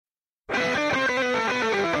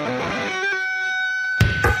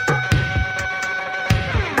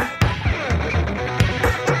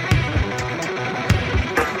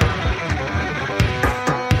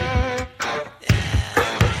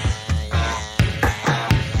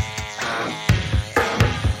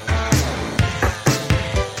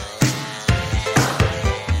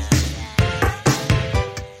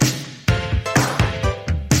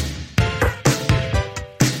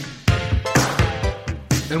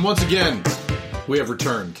And once again, we have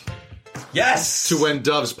returned. Yes! To When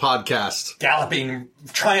Doves podcast. Galloping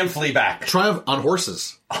triumphantly back. Triumph on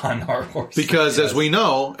horses. On our horses. Because as we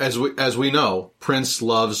know, Prince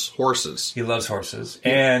loves horses. He loves horses.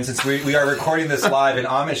 And since we are recording this live in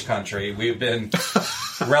Amish country, we've been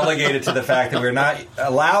relegated to the fact that we're not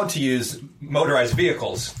allowed to use motorized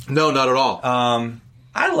vehicles. No, not at all.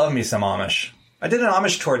 I love me some Amish. I did an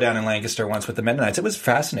Amish tour down in Lancaster once with the Mennonites. It was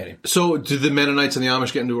fascinating. So, did the Mennonites and the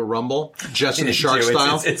Amish get into a rumble? Jess and Shark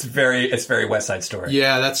style? It's very West Side Story.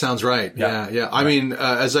 Yeah, that sounds right. Yeah. I mean,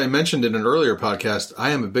 as I mentioned in an earlier podcast, I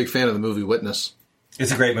am a big fan of the movie Witness.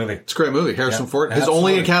 It's a great movie. It's a great movie. Harrison Ford. His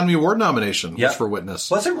only Academy Award nomination was for Witness.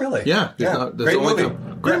 Was it really? Yeah. Great movie.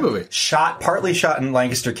 Great movie. Partly shot in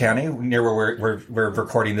Lancaster County, near where we're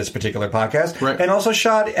recording this particular podcast. Right. And also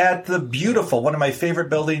shot at the beautiful, one of my favorite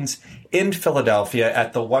buildings in Philadelphia,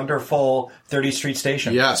 at the wonderful 30th Street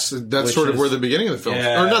Station. Yes. That's sort of where the beginning of the film.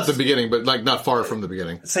 Yes. Or not the beginning, but like not far from the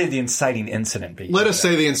beginning. Say the inciting incident. Let us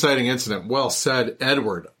say the inciting incident. Well said,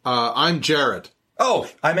 Edward. I'm Jared. Oh,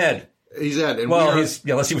 I'm Ed. He's Ed. And unless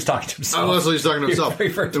he was talking to himself. Unless he was talking to himself.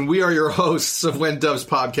 And we are your hosts of When Doves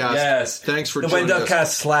podcast. Yes. Thanks for joining us.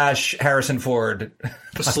 The When Dovecast / Harrison Ford.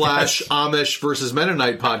 / Amish versus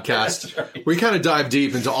Mennonite podcast. Right. We kind of dive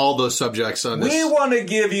deep into all those subjects on this. We want to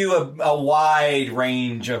give you a wide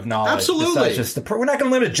range of knowledge. Absolutely. We're not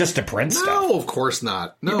going to limit it just to Prince stuff. No, of course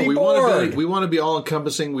not. No, we want to be all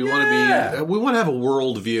encompassing. We want to have a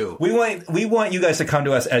world view. We want you guys to come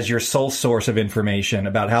to us as your sole source of information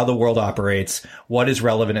about how the world operates, what is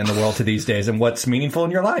relevant in the world to these days, and what's meaningful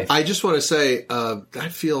in your life. I just want to say that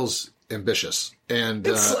feels ambitious. And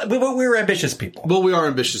we're ambitious people. Well, we are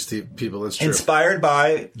ambitious people. That's true. Inspired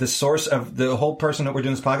by the source of the whole person that we're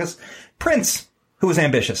doing this podcast, Prince, who was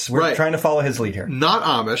ambitious. We're trying to follow his lead here. Not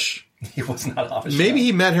Amish. He was not Amish. Maybe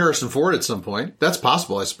he met Harrison Ford at some point. That's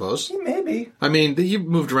possible, I suppose. Maybe. I mean, he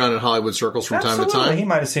moved around in Hollywood circles from time to time. He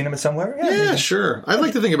might have seen him somewhere. Yeah, sure. I'd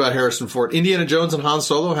like to think about Harrison Ford. Indiana Jones and Han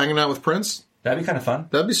Solo hanging out with Prince. That'd be kind of fun.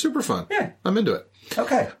 That'd be super fun. Yeah. I'm into it.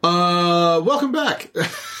 Okay. Welcome back.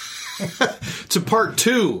 To part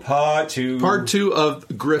two. Part two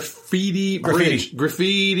of Graffiti Bridge.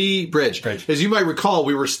 Graffiti Bridge. As you might recall,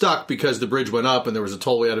 we were stuck because the bridge went up and there was a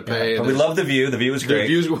toll we had to pay. But we love the view. The view was great.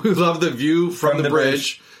 We love the view from the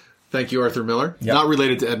bridge. Thank you, Arthur Miller. Yep. Not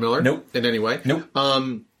related to Ed Miller. Nope. In any way. Nope.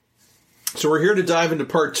 So we're here to dive into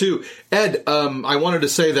part two. Ed, I wanted to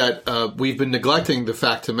say that we've been neglecting the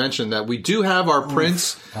fact to mention that we do have our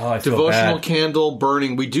Prince devotional candle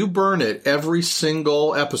burning. We do burn it every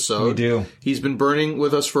single episode. We do. He's been burning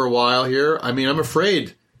with us for a while here. I mean, I'm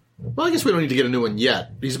afraid... Well, I guess we don't need to get a new one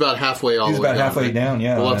yet. He's about halfway down. He's about halfway down,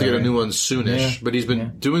 yeah. We'll have to get a new one soonish. But he's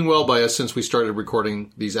been doing well by us since we started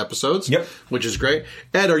recording these episodes. Yep. Which is great.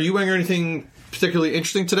 Ed, are you wearing anything particularly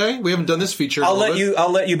interesting today? We haven't done this feature. I'll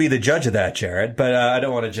let you be the judge of that, Jared. But I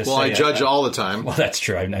don't want to just. Well, I judge all the time. Well, that's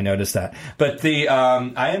true. I noticed that. But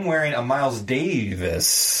I am wearing a Miles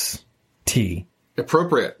Davis tee.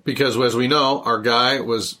 Appropriate, because as we know, our guy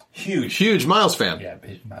was huge Miles fan. Yeah,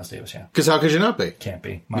 Miles Davis. Yeah. Because how could you not be? Can't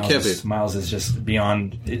be. Miles is just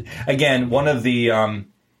beyond. Again, one of the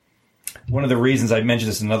reasons I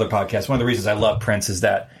mentioned this in another podcast. One of the reasons I love Prince is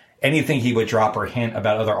that anything he would drop or hint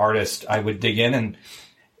about other artists, I would dig in, and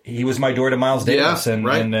he was my door to Miles Davis.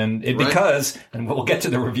 Because we'll get to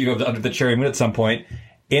the review of Under the Cherry Moon at some point.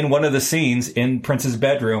 In one of the scenes in Prince's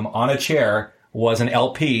bedroom, on a chair, was an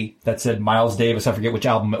LP that said Miles Davis. I forget which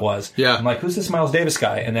album it was. Yeah. I'm like, who's this Miles Davis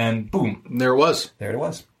guy? And then, boom. There it was.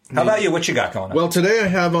 How about you? What you got going on? Well, today I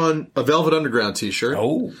have on a Velvet Underground t-shirt.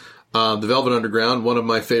 Oh. The Velvet Underground, one of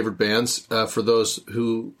my favorite bands. For those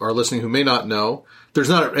who are listening who may not know, there's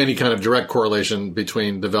not any kind of direct correlation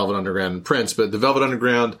between the Velvet Underground and Prince, but the Velvet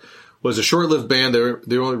Underground was a short-lived band.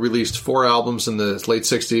 They only released 4 albums in the late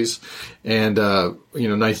 60s and,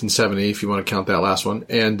 1970, if you want to count that last one.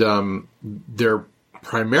 And, they're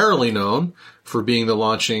primarily known for being the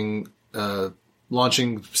launching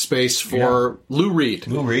space for Lou Reed.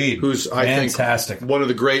 Who's, I think, one of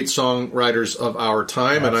the great songwriters of our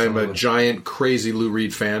time. Absolutely. And I'm a giant, crazy Lou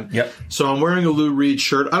Reed fan. Yep. So I'm wearing a Lou Reed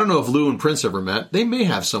shirt. I don't know if Lou and Prince ever met. They may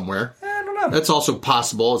have somewhere. That's also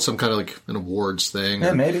possible. It's some kind of like an awards thing.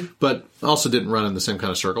 Yeah, maybe. But also didn't run in the same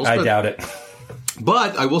kind of circles. I doubt it.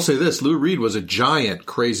 But I will say this. Lou Reed was a giant,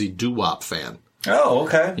 crazy doo-wop fan. Oh,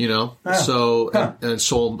 okay. And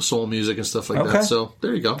soul music and stuff like that. So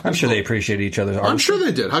there you go. I'm sure they appreciated each other's art. I'm sure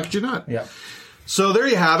they did. How could you not? Yeah. So there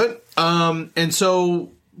you have it. And so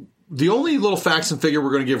the only little facts and figure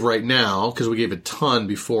we're going to give right now, because we gave a ton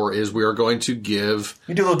before, is we are going to give...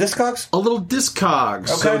 You do a little Discogs? A little Discogs.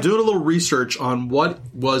 Okay. So doing a little research on what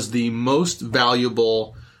was the most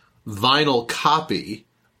valuable vinyl copy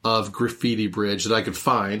of Graffiti Bridge that I could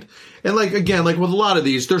find. And like, again, like with a lot of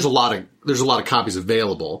these, there's a lot of copies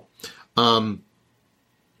available. And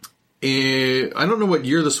I don't know what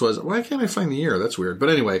year this was. Why can't I find the year? That's weird. But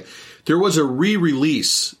anyway, there was a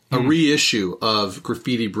re-release, a reissue of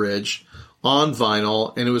Graffiti Bridge on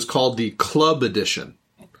vinyl, and it was called the Club Edition.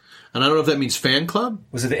 And I don't know if that means fan club.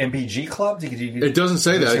 Was it the MPG Club? It doesn't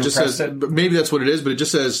say that. It just says, maybe that's what it is, but it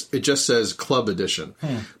just says Club Edition.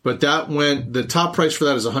 But the top price for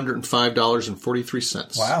that is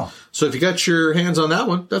 $105.43. Wow. So if you got your hands on that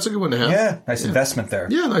one, that's a good one to have. Yeah, nice investment there.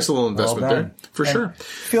 Yeah, nice little investment there, for sure.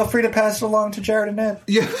 Feel free to pass it along to Jared and Ned.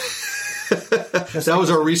 Yeah. That was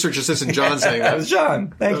our research assistant, John, saying that. That was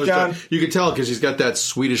John. Thanks, John. You could tell because he's got that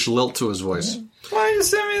Swedish lilt to his voice. Why you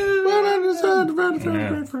send me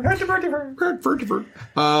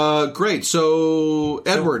great. So,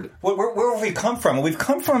 Edward. Where have we come from? We've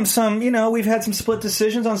come from some, we've had some split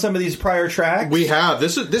decisions on some of these prior tracks. We have.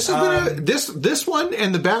 This one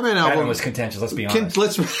and the Batman album. Batman was contentious, let's be honest.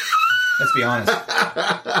 Let's be honest.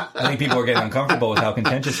 I think people were getting uncomfortable with how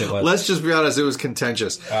contentious it was. Let's just be honest, it was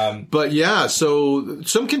contentious. But yeah, so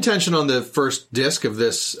some contention on the first disc of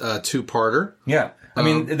this two-parter. Yeah. I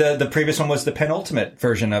mean, the previous one was the penultimate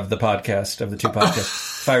version of the podcast, of the two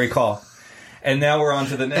podcasts, if I recall. And now we're on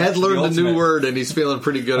to the next. Ed learned a new word, and he's feeling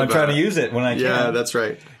pretty good about it. I'm trying to use it when I can. Yeah, that's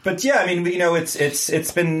right. But yeah, I mean,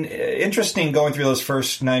 it's been interesting going through those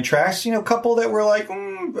first 9 tracks. A couple that were like,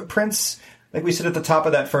 Prince, like we said at the top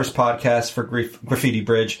of that first podcast for Graffiti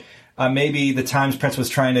Bridge, maybe the times Prince was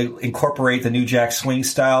trying to incorporate the New Jack Swing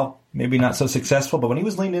style, maybe not so successful, but when he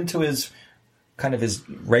was leaned into his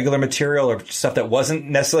regular material or stuff that wasn't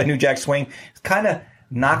necessarily New Jack Swing, kind of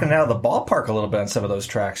knocking it out of the ballpark a little bit on some of those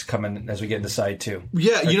tracks coming as we get into side 2.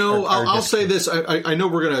 Yeah, I'll say this. I know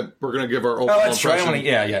we're gonna give our overall impression.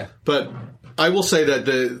 Yeah. But I will say that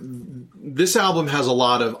this album has a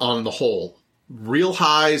lot of, on the whole, real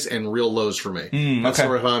highs and real lows for me. That's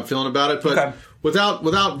sort of how I'm feeling about it. But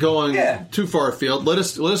without going too far afield, let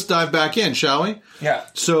us dive back in, shall we? Yeah.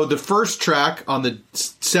 So the first track on the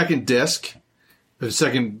second disc, the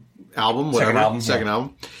second album, second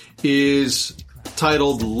album, is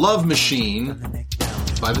titled "Love Machine"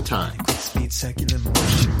 by The Time. Speed circular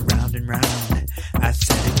motion, round and round. I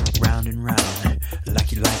said it, round and round,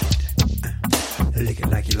 like you like it, lick it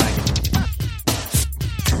like you like it.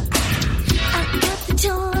 I got the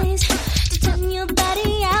toys to turn your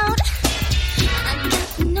body out. I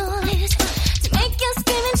got the noise to make you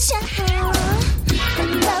scream and shout. The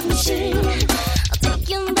love machine, I'll take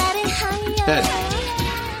your body higher. Ed,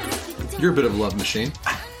 you're a bit of a love machine.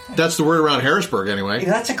 That's the word around Harrisburg, anyway.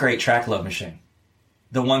 That's a great track, Love Machine.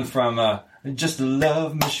 The one from Just a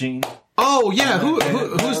Love Machine. Oh, yeah.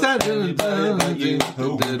 Who's that?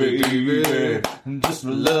 Oh, baby, just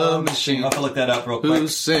a love machine. I'll have to look that up real quick. Who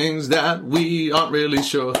sings that? We aren't really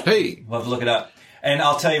sure. Hey. We'll have to look it up. And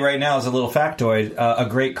I'll tell you right now, as a little factoid, a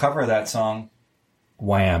great cover of that song,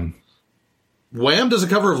 Wham. Wham does a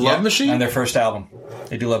cover of Love Machine? On their first album.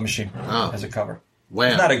 They do Love Machine as a cover.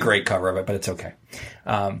 Wham. It's not a great cover of it, but it's okay.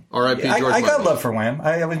 R.I.P. George I got love for Wham.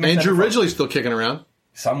 Andrew Ridgeley's still kicking around.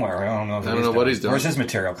 Somewhere. I don't know what he's doing. Where's his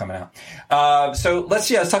material coming out? So let's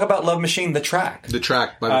talk about Love Machine, the track. The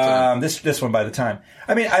track by The Time. This one by The Time.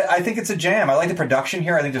 I mean, I think it's a jam. I like the production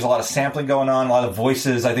here. I think there's a lot of sampling going on, a lot of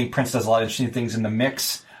voices. I think Prince does a lot of interesting things in the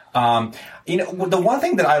mix. The one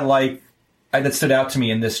thing that I like that stood out to me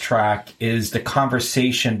in this track is the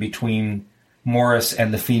conversation between Morris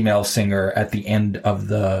and the female singer at the end of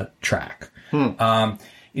the track.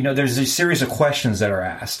 There's a series of questions that are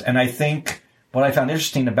asked. And I think what I found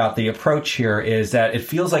interesting about the approach here is that it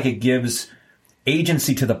feels like it gives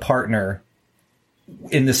agency to the partner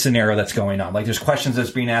in the scenario that's going on. Like there's questions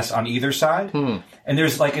that's being asked on either side. And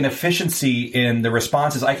there's like an efficiency in the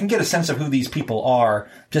responses. I can get a sense of who these people are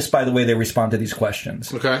just by the way they respond to these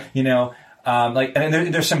questions. Okay.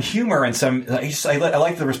 And there's some humor and some, I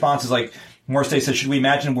like the responses like, Morris Day says, should we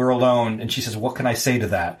imagine we're alone? And she says, what can I say to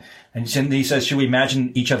that? And he says, should we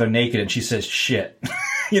imagine each other naked? And she says, shit.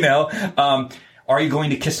 Are you going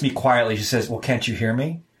to kiss me quietly? She says, well, can't you hear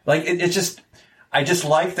me? Like, I just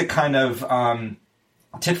like the kind of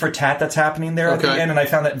tit for tat that's happening there at the end. And I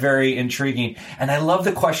found that very intriguing. And I love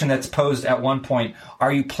the question that's posed at one point.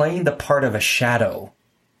 Are you playing the part of a shadow?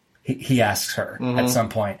 He asks her at some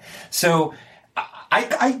point. So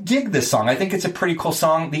I dig this song. I think it's a pretty cool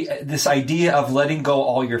song. This idea of letting go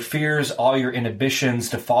all your fears, all your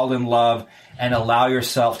inhibitions to fall in love and allow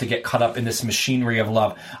yourself to get caught up in this machinery of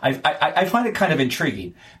love. I find it kind of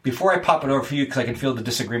intriguing. Before I pop it over for you, because I can feel the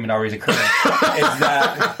disagreement already occurring, is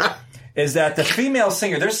that is that the female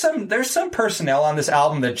singer, there's some personnel on this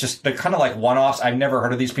album that they're kind of like one-offs. I've never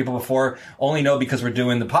heard of these people before, only know because we're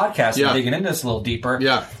doing the podcast and digging into this a little deeper.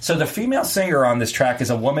 Yeah. So the female singer on this track is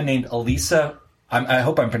a woman named Elisa, I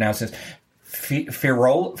hope I'm pronouncing this,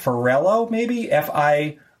 Fiorello, maybe?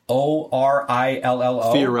 Fiorillo?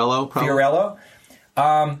 Fiorello, probably.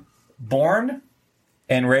 Fiorello. Born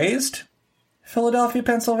and raised Philadelphia,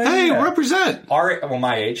 Pennsylvania. Hey, represent.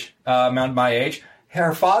 My age. Around my age.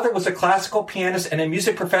 Her father was a classical pianist and a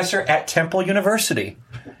music professor at Temple University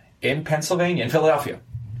in Pennsylvania, in Philadelphia.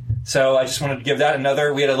 So I just wanted to give that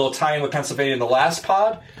we had a little tie-in with Pennsylvania in the last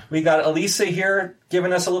pod. We got Elisa here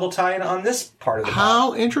giving us a little tie-in on this part of the pod.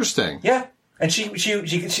 How interesting. Yeah. And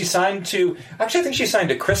she signed to, actually I think she signed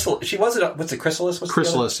to Chrysalis. She wasn't, what's it, Chrysalis?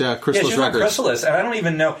 Chrysalis, yeah, Chrysalis Records. Records. Chrysalis, and I don't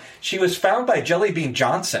even know. She was found by Jelly Bean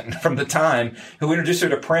Johnson from the time, who introduced her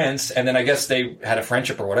to Prince, and then I guess they had a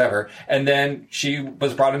friendship or whatever, and then she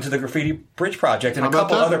was brought into the Graffiti Bridge Project and a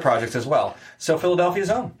couple other projects as well. So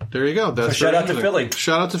Philadelphia's own. There you go. That's so shout out to Philly.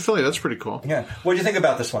 Shout out to Philly. That's pretty cool. Yeah. What do you think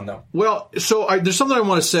about this one, though? Well, so there's something I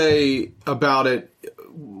want to say about it,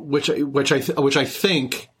 which I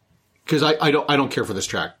think. Because I don't care for this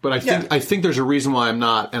track, but I think there's a reason why I'm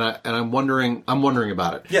not, and I'm wondering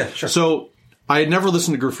about it. Yeah, sure. So I had never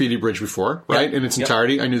listened to Graffiti Bridge before, right? In its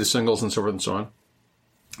entirety, I knew the singles and so forth and so on.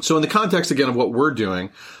 So in the context again of what we're doing,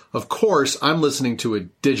 of course I'm listening to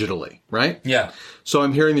it digitally, right? Yeah. So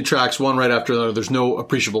I'm hearing the tracks one right after another. There's no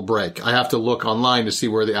appreciable break. I have to look online to see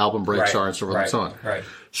where the album breaks are and so forth and so on. Right.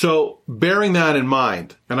 So bearing that in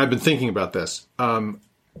mind, and I've been thinking about this.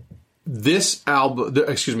 This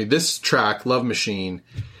track, Love Machine,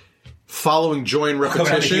 following Joy and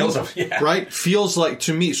Repetition, right, feels like,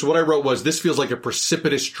 to me, so what I wrote was, this feels like a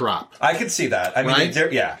precipitous drop. I could see that. I mean, right?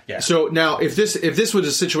 Yeah. So now, if this was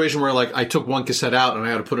a situation where, like, I took one cassette out and I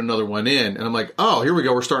had to put another one in, and I'm like, oh, here we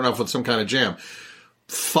go, we're starting off with some kind of jam.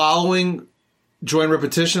 Following Joy and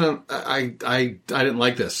Repetition, I didn't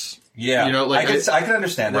like this. Yeah, you know, like I can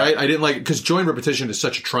understand that. Right? I didn't like it because Joy and Repetition is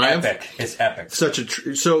such a triumph. Epic. It's epic.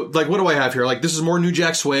 So like, what do I have here? Like, this is more New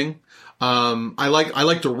Jack Swing. I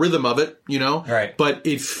like the rhythm of it, you know. Right. But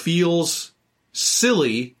it feels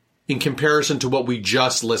silly in comparison to what we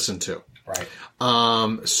just listened to. Right.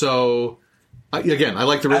 So. Again, I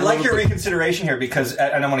like the rhythm. I like your reconsideration here because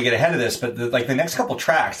I don't want to get ahead of this, but the next couple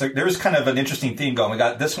tracks, there's kind of an interesting theme going. We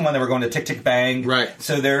got this one that we're going to Tick Tick Bang, right?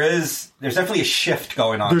 So there's definitely a shift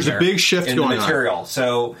going on. There's a big shift in going the material.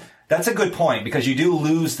 So that's a good point because you do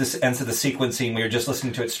lose this sense of the sequencing when you're just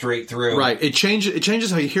listening to it straight through. Right. It changes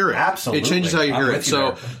how you hear it. Absolutely. It changes how you hear it.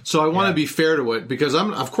 So I want to be fair to it because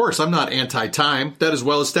I'm not anti-time. That is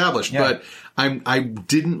well established. Yeah. But I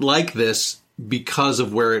didn't like this because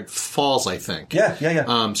of where it falls, I think.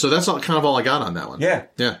 Yeah. So that's kind of all I got on that one. Yeah.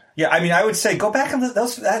 I mean, I would say go back and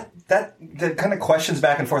that kind of questions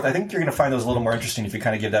back and forth. I think you're going to find those a little more interesting if you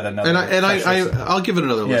kind of give that another. And I'll give it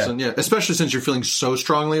another listen. Yeah, especially since you're feeling so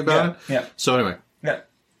strongly about it. Yeah. So anyway. Yeah.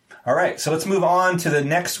 All right. So let's move on to the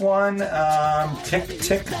next one. Tick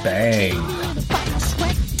Tick Bang.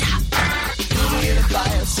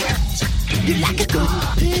 You like a good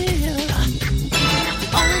pill.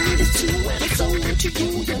 Only the two and it's only to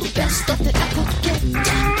you. You're the best of that I could get.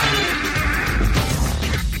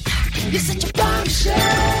 You're such a bombshell.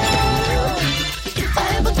 If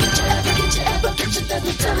I ever get you, then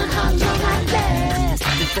you tell me how long I last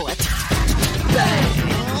before I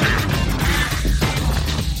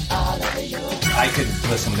I could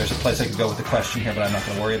listen. There's a place I could go with the question here, but I'm not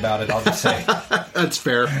going to worry about it. I'll just say that's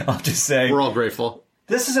fair. I'll just say we're all grateful.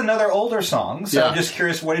 This is another older song, so I'm just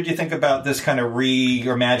curious, what did you think about this kind of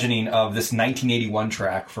reimagining of this 1981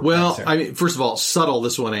 track for Prince? I mean, first of all, subtle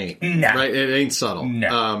this one ain't. Nah. Right? It ain't subtle.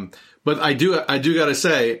 No. But I do gotta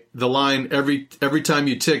say, the line, every time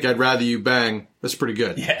you tick, I'd rather you bang, that's pretty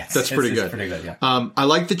good. Yes. That's pretty good. It's pretty good, yeah. I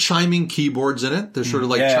like the chiming keyboards in it. They're sort of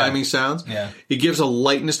like chiming sounds. Yeah. It gives a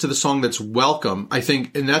lightness to the song that's welcome, I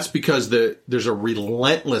think, and that's because there's a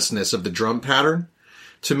relentlessness of the drum pattern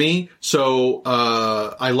to me. So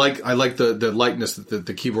I like the lightness that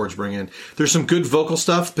the keyboards bring in. There's some good vocal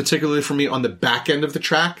stuff, particularly for me on the back end of the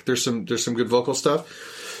track. There's some good vocal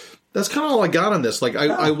stuff. That's kind of all I got on this. Like,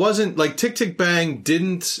 I wasn't, like, Tick Tick Bang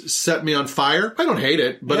didn't set me on fire. I don't hate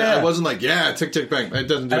it, but I wasn't like, Tick Tick Bang. It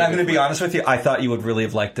doesn't do And I'm going to be honest with you, I thought you would really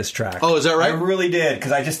have liked this track. Oh, is that right? I really did,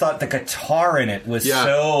 because I just thought the guitar in it was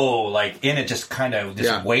so, like, in it just kind of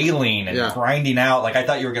just wailing and grinding out. Like, I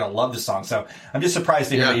thought you were going to love the song, so I'm just surprised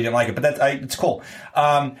to hear that you didn't like it, but it's cool.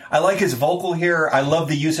 I like his vocal here. I love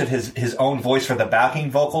the use of his own voice for the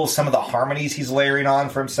backing vocals. Some of the harmonies he's layering on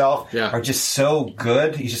for himself are just so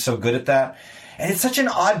good. He's just so good at that. And it's such an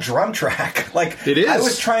odd drum track. Like, it is. I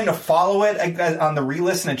was trying to follow it on the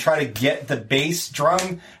re-listen and try to get the bass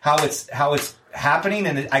drum, how it's happening,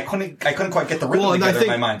 and I couldn't quite get the rhythm together in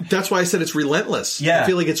my mind. That's why I said it's relentless. Yeah. I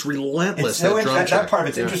feel like it's relentless. That part of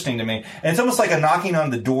it's interesting to me. And it's almost like a knocking on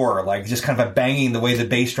the door, like just kind of a banging the way the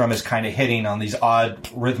bass drum is kind of hitting on these odd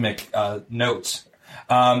rhythmic notes.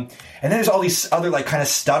 And then there's all these other like kind of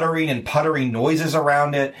stuttering and puttering noises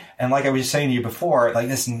around it. And like I was just saying to you before, like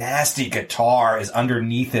this nasty guitar is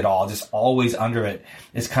underneath it all, just always under it.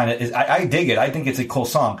 It's I dig it. I think it's a cool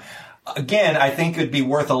song. Again, I think it'd be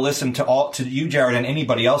worth a listen to you, Jared, and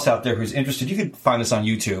anybody else out there who's interested. You could find this on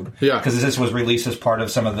YouTube. Yeah. Because this was released as part of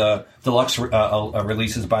some of the deluxe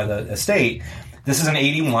releases by the estate. This is an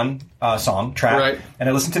 81 song track. Right. And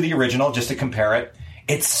I listened to the original just to compare it.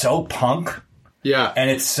 It's so punk. Yeah. And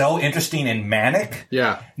it's so interesting and manic.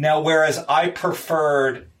 Yeah. Now, whereas I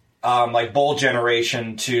preferred like Bold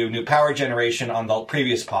Generation to New Power Generation on the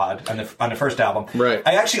previous pod, on the first album. Right.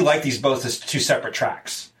 I actually like these both as two separate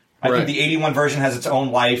tracks. I think the 81 version has its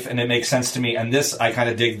own life, and it makes sense to me. And this, I kind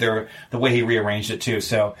of dig the way he rearranged it, too.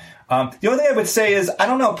 So the only thing I would say is, I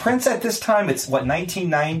don't know, Prince at this time, it's,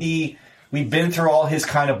 1990? We've been through all his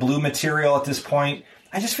kind of blue material at this point.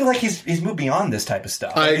 I just feel like he's moved beyond this type of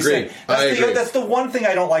stuff. I agree. That's the one thing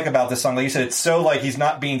I don't like about this song. Like you said, it's so like he's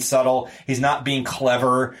not being subtle. He's not being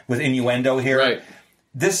clever with innuendo here. Right.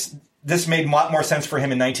 This made a lot more sense for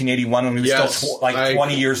him in 1981 when he was still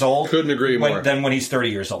 20 years old. Couldn't agree more. Than when he's 30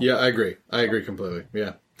 years old. Yeah, I agree. I agree completely.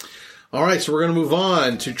 Yeah. All right, so we're going to move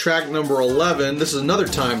on to track number 11. This is another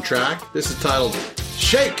time track. This is titled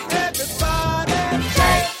Shake. Everybody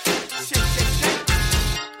shake, shake, shake, shake.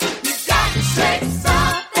 You got to shake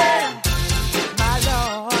something, my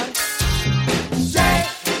Lord. Shake.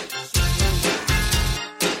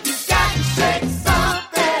 You got to shake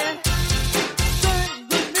something. Sing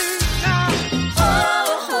with me now.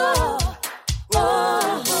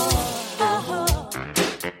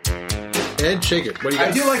 Ed, shake it. What do you got?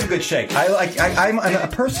 I do like a good shake. I'm a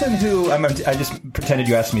person who I just pretended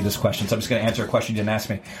you asked me this question, so I'm just going to answer a question you didn't ask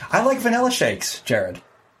me. I like vanilla shakes, Jared.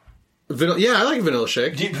 Yeah, I like a vanilla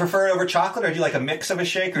shake. Do you prefer it over chocolate, or do you like a mix of a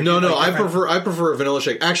shake? Or No, I prefer a vanilla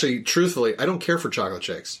shake. Actually, truthfully, I don't care for chocolate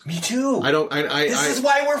shakes. Me too. This is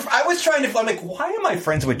why I was trying to. I'm like, why am I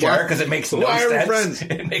friends with Jared? Because it makes no sense. Why are we friends?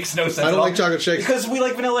 It makes no sense. I don't like chocolate shakes because we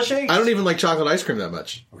like vanilla shakes. I don't even like chocolate ice cream that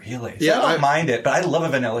much. Really? Yeah, I don't mind it, but I love a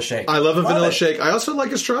vanilla shake. I love a vanilla shake. I also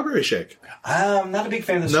like a strawberry shake. I'm not a big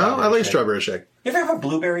fan of the strawberry shake. No, I like strawberry shake. You ever have a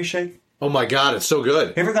blueberry shake? Oh my God, it's so good.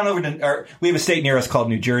 Have you ever gone over to? We have a state near us called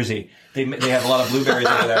New Jersey. They have a lot of blueberries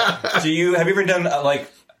over there. Have you ever done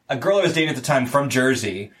like a girl I was dating at the time from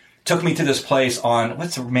Jersey took me to this place on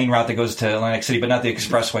what's the main route that goes to Atlantic City, but not the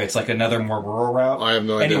expressway. It's like another more rural route. I have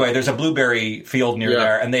no idea. Anyway, there's a blueberry field near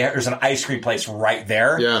there, and there's an ice cream place right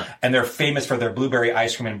there. Yeah, and they're famous for their blueberry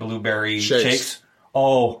ice cream and blueberry shakes.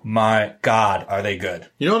 Oh my God, are they good?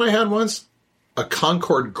 You know what I had once? A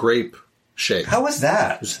Concord grape shake. How was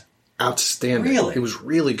that? It was outstanding. Really? It was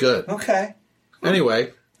really good. Okay.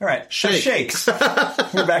 Anyway. All right. Shakes.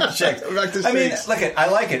 We're back to shakes. I mean, look, I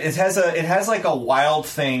like it. It has like a wild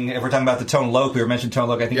thing. If we're talking about the Tone Loc, we were mentioning Tone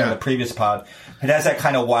Loc, I think, on the previous pod. It has that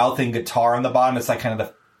kind of wild thing guitar on the bottom. It's like kind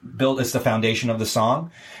of it's the foundation of the song.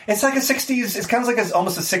 It's like a 60s, it's kind of like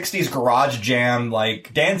almost a 60s garage jam,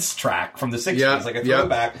 like dance track from the 60s, like a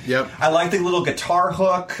throwback. Yep. I like the little guitar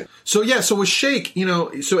hook. So with Shake,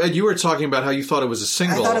 so Ed, you were talking about how you thought it was a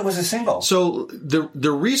single. I thought it was a single. So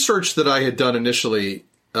the research that I had done initially,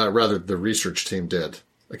 rather the research team did,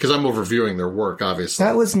 because I'm overviewing their work, obviously.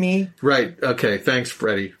 That was me. Right. Okay. Thanks,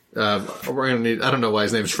 Freddie. We're gonna need. I don't know why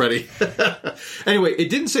his name's Freddie. Anyway, it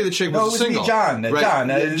didn't say that Shake was a single. Me, John. Right. John,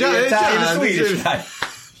 the Swedish guy.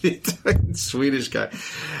 The Swedish guy.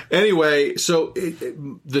 Anyway, so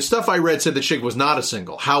the stuff I read said that Shake was not a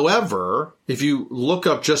single. However, if you look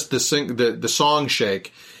up just the song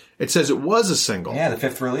Shake, it says it was a single. Yeah, the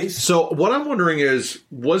fifth release. So what I'm wondering is,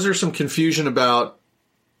 was there some confusion about?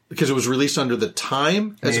 Because it was released under the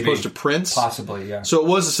Time as opposed to Prince? Possibly, yeah. So it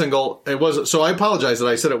was a single. It wasn't. So I apologize that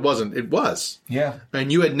I said it wasn't. It was. Yeah.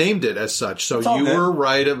 And you had named it as such. So you were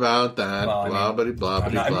right about that. Well, blah, blah,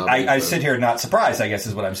 blah. I sit here not surprised, I guess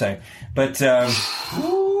is what I'm saying. But, boy,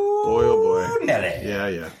 oh boy. Nelly.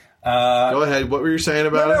 Yeah. Go ahead. What were you saying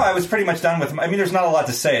about it? No, I was pretty much done with. I mean, there's not a lot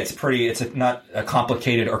to say. It's not a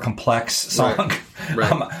complicated or complex song.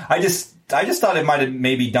 Right. I just thought it might have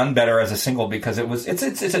maybe done better as a single because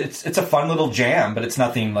it's a fun little jam, but it's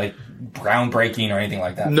nothing like groundbreaking or anything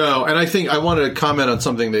like that. No, and I think I wanted to comment on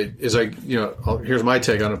something that is here's my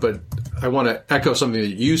take on it, but I want to echo something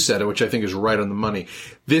that you said, which I think is right on the money.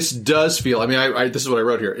 This does feel, I mean, this is what I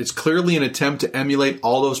wrote here. It's clearly an attempt to emulate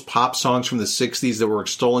all those pop songs from the 60s that were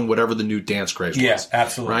extolling whatever the new dance craze was. Yes,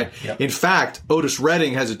 absolutely. Right? Yep. In fact, Otis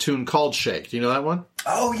Redding has a tune called Shake. Do you know that one?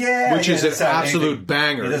 Oh, yeah. Which is an absolute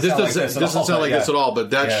banger. This doesn't sound like this at all,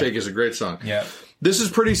 but that Shake is a great song. Yeah. This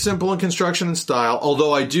is pretty simple in construction and style,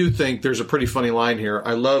 although I do think there's a pretty funny line here.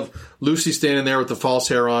 I love Lucy standing there with the false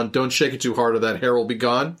hair on. Don't shake it too hard or that hair will be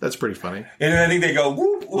gone. That's pretty funny. And I think they go,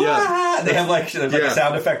 whoop, wah. Yeah. They have like a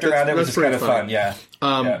sound effect around it, which is kind of fun. Yeah.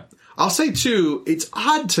 I'll say, too, it's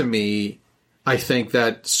odd to me, I think,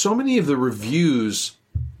 that so many of the reviews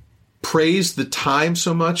praise the time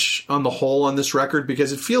so much on the whole on this record,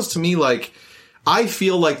 because it feels to me like, I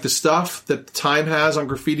feel like the stuff that the Time has on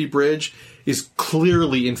Graffiti Bridge is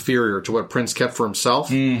clearly inferior to what Prince kept for himself.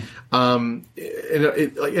 And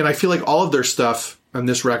I feel like all of their stuff on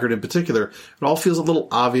this record in particular, it all feels a little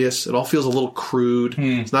obvious. It all feels a little crude.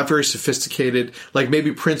 It's not very sophisticated. Like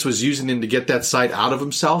maybe Prince was using them to get that side out of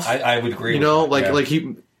himself. I would agree. You know, like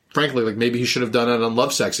he, frankly, like maybe he should have done it on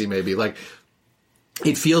Lovesexy. Maybe like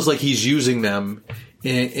it feels like he's using them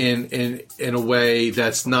in a way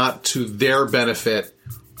that's not to their benefit.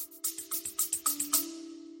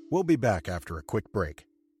 We'll be back after a quick break.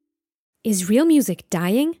 Is real music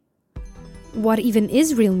dying? What even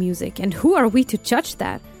is real music, and who are we to judge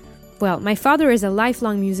that? Well, my father is a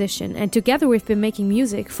lifelong musician, and together we've been making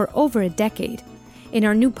music for over a decade. In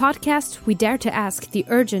our new podcast, we dare to ask the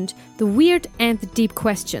urgent, the weird, and the deep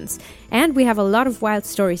questions, and we have a lot of wild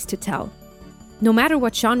stories to tell. No matter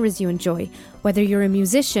what genres you enjoy, whether you're a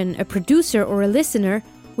musician, a producer, or a listener,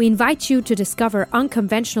 we invite you to discover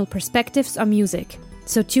unconventional perspectives on music.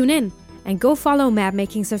 So tune in and go follow Mad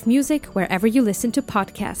Makings of Music wherever you listen to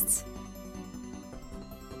podcasts.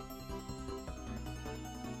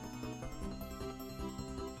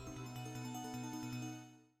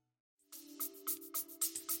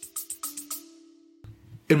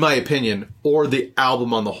 In my opinion, or the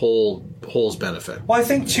album on the whole's benefit. Well, I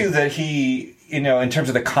think too that he, in terms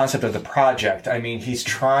of the concept of the project, I mean, he's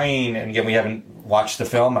trying, and again, we haven't watched the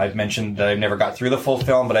film. I've mentioned that I've never got through the full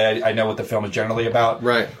film, but I know what the film is generally about.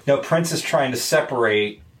 Right. Prince is trying to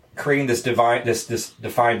separate, creating this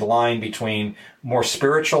defined line between more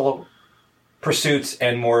spiritual pursuits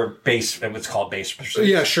and more what's called base pursuits.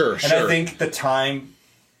 Yeah, sure. And I think the Time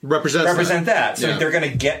represent that. So they're going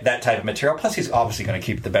to get that type of material. Plus, he's obviously going to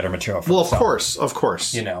keep the better material for himself. Of course. Of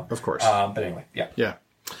course. But anyway, yeah. Yeah.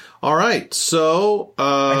 All right. So,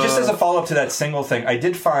 and just as a follow-up to that single thing, I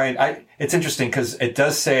did find it's interesting because it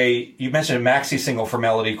does say, you mentioned a maxi single for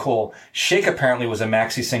Melody Cool. Shake apparently was a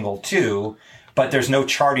maxi single too, but there's no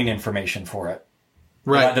charting information for it.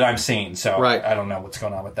 Right. That I'm seeing. So right. I don't know what's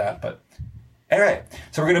going on with that, but all right.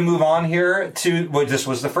 So we're going to move on here to this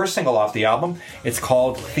was the first single off the album. It's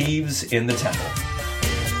called Thieves in the Temple.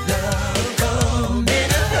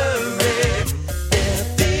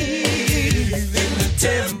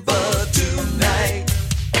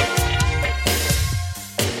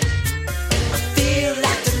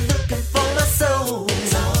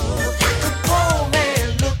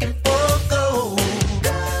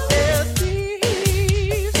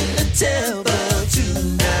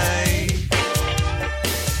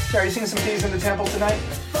 Are you seeing some thieves in the temple tonight?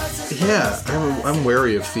 Yeah, I'm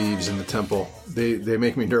wary of thieves in the temple. They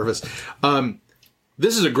make me nervous.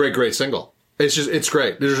 This is a great single. It's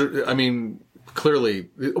great. Clearly,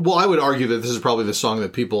 well, I would argue that this is probably the song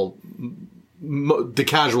that people, the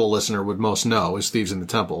casual listener, would most know is "Thieves in the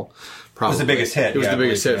Temple." Probably. It was the biggest hit. It was the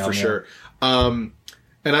biggest hit for sure. And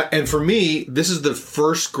for me, this is the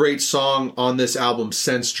first great song on this album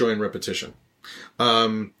since Joy and Repetition.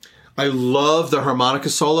 I love the harmonica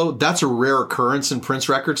solo. That's a rare occurrence in Prince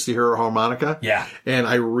records to hear a harmonica. Yeah. And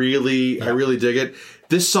I really dig it.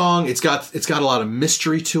 This song, it's got a lot of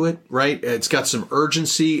mystery to it, right? It's got some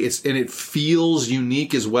urgency. And it feels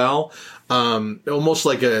unique as well. There's almost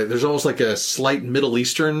like a slight Middle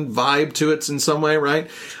Eastern vibe to it in some way, right?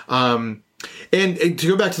 And to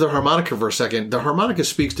go back to the harmonica for a second, the harmonica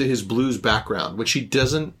speaks to his blues background, which he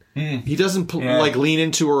doesn't lean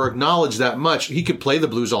into or acknowledge that much. He could play the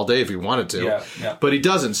blues all day if he wanted to, but he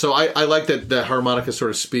doesn't. So I like that the harmonica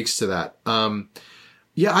sort of speaks to that.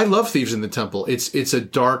 I love Thieves in the Temple. It's a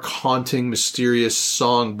dark, haunting, mysterious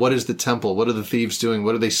song. What is the temple? What are the thieves doing?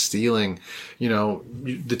 What are they stealing?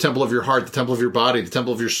 The temple of your heart, the temple of your body, the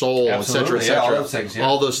temple of your soul, etc., etc. All those things. Yeah.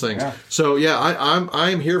 All those things. Yeah. So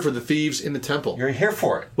I'm here for the thieves in the temple. You're here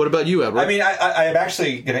for it. What about you, Edward? I mean, I'm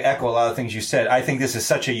actually going to echo a lot of things you said. I think this is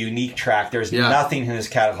such a unique track. There's nothing in his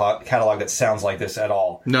catalog that sounds like this at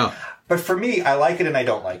all. No. But for me, I like it and I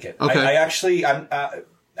don't like it. Okay.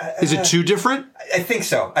 Is it too different? I think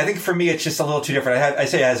so. I think for me, it's just a little too different. I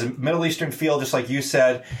say it has a Middle Eastern feel, just like you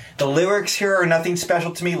said. The lyrics here are nothing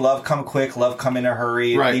special to me. Love come quick, love come in a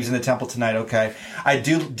hurry. Right. Leaves in the temple tonight. Okay. I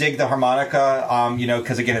do dig the harmonica,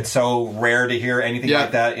 because again, it's so rare to hear anything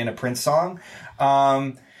like that in a Prince song.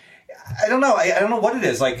 I don't know. I don't know what it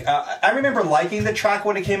is. Like, I remember liking the track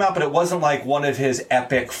when it came out, but it wasn't like one of his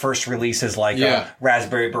epic first releases, like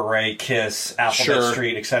Raspberry Beret, Kiss, Alphabet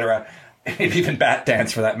Street, etc. Even Bat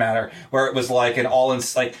Dance, for that matter, where it was like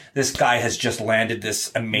like this guy has just landed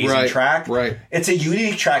this amazing track. Right. It's a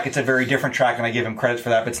unique track. It's a very different track, and I give him credit for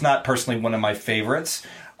that. But it's not personally one of my favorites.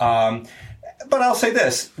 But I'll say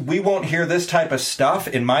this. We won't hear this type of stuff,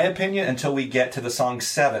 in my opinion, until we get to the song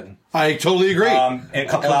 7. I totally agree. A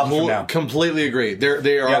couple albums from now. Completely agree.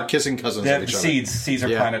 They are kissing cousins of each other. Seeds are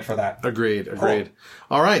planted for that. Agreed. Cool.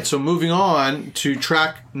 All right, so moving on to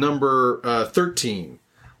track number 13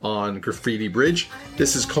 on Graffiti Bridge.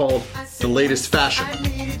 This is called The Latest Fashion. I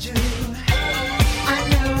needed you. I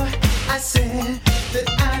know I said that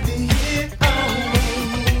I'd be here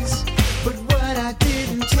always. But what I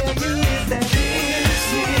didn't tell you is that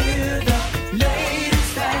this year the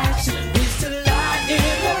latest fashion is to lie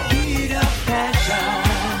in the heat of passion.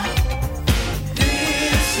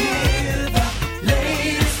 This year the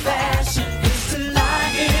latest fashion is to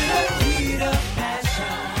lie in the heat of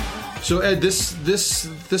passion. So Ed,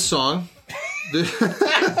 this song.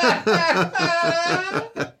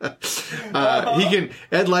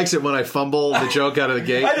 Ed likes it when I fumble the joke out of the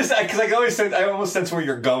gate. I almost sense where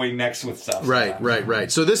you're going next with stuff. Right.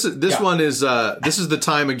 So this one is this is the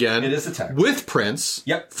time again. It is the time with Prince.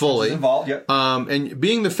 Yep, fully Prince is involved. Yep. And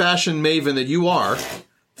being the fashion maven that you are,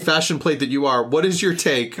 fashion plate that you are, what is your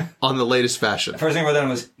take on the latest fashion? The first thing I wrote down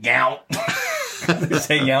was yow. They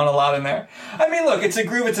say yow a lot in there. I mean, look, it's a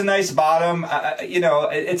groove. It's a nice bottom.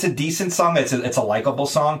 It's a decent song. It's a likable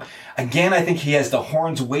song. Again, I think he has the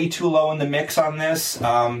horns way too low in the mix on this,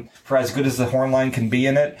 for as good as the horn line can be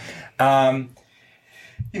in it.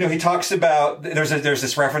 He talks about, there's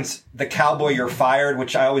this reference, the cowboy, you're fired,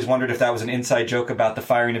 which I always wondered if that was an inside joke about the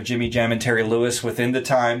firing of Jimmy Jam and Terry Lewis within the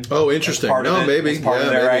time. Oh, interesting. Maybe.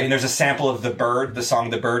 Right? And there's a sample of The Bird, the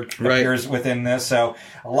song The Bird appears within this. So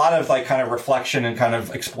a lot of like kind of reflection and kind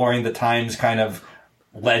of exploring the time's kind of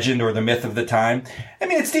legend or the myth of the time. I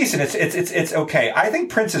mean, it's decent. It's okay. I think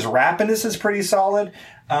Prince's rap in this is pretty solid.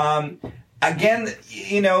 Again,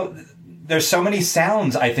 there's so many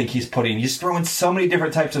sounds I think he's putting. He's throwing so many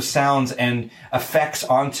different types of sounds and effects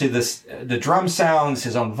onto the drum sounds,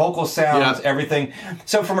 his own vocal sounds, everything.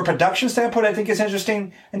 So from a production standpoint, I think it's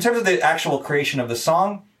interesting. In terms of the actual creation of the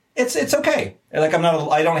song, it's okay. Like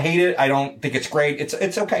I don't hate it. I don't think it's great.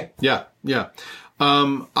 It's okay. Yeah.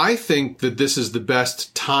 I think that this is the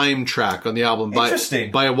best time track on the album by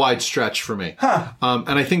a wide stretch for me. Huh.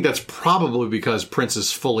 And I think that's probably because Prince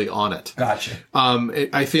is fully on it. Gotcha.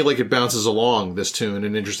 I feel like it bounces along this tune in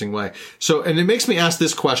an interesting way. So, and it makes me ask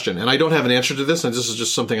this question, and I don't have an answer to this, and this is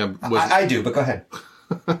just something I do, but go ahead.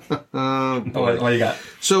 What do you got?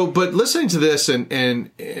 So, but listening to this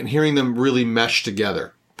and hearing them really mesh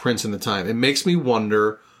together, Prince and the Time, it makes me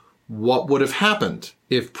wonder what would have happened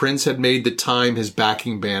if Prince had made the Time his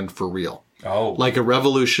backing band for real. Oh. Like a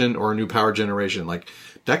Revolution or a New Power Generation. Like,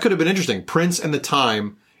 that could have been interesting. Prince and the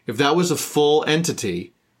Time, if that was a full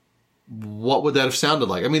entity, what would that have sounded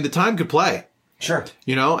like? I mean, the Time could play. Sure.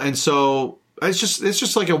 And so it's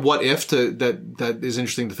just like a what if that is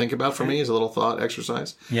interesting to think about for me as a little thought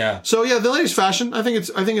exercise. Yeah. So the latest fashion, I think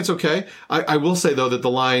it's okay. I will say though that the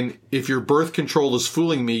line, if your birth control is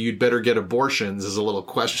fooling me, you'd better get abortions, is a little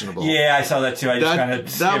questionable. Yeah, I saw that too. I just kind of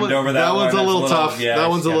skimmed over that one. That one's a little tough. Yeah, that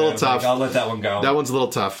one's a little tough. I'll let that one go. That one's a little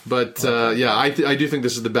tough. But I do think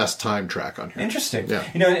this is the best time track on here. Interesting. Yeah.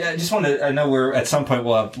 I just want to, I know we're at some point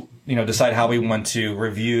we'll have, decide how we want to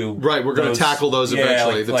review. Right, we're going to tackle those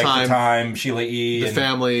eventually. The Time, Sheila E. The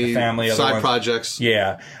family side projects.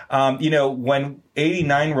 Yeah. When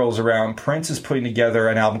 89 rolls around, Prince is putting together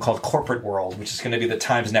an album called Corporate World, which is going to be the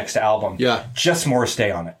Time's next album. Yeah. Just Morris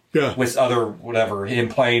Day on it. Yeah. With him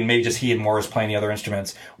playing, maybe just he and Morris playing the other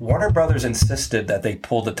instruments. Warner Brothers insisted that they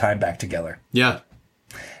pull the Time back together. Yeah.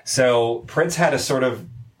 So Prince had to sort of,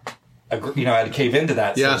 had to cave into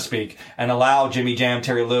that, so to speak, and allow Jimmy Jam,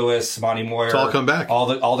 Terry Lewis, Monty Moyer to all come back.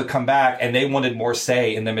 All to come back, and they wanted more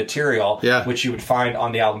say in the material, which you would find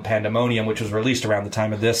on the album Pandemonium, which was released around the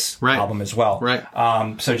time of this album as well. Right.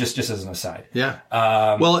 So just as an aside. Yeah.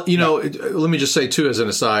 Let me just say too, as an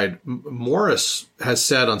aside, Morris has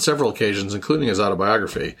said on several occasions, including his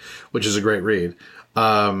autobiography, which is a great read,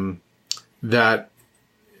 that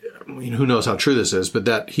who knows how true this is, but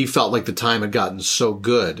that he felt like the time had gotten so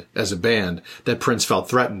good as a band that Prince felt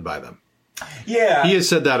threatened by them. Yeah. He has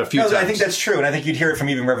said that a few times. I think that's true, and I think you'd hear it from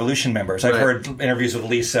even Revolution members. I've heard interviews with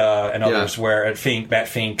Lisa and others where Matt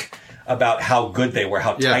Fink, about how good they were,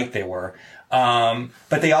 how tight they were.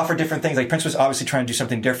 But they offer different things. Like Prince was obviously trying to do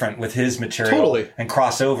something different with his material and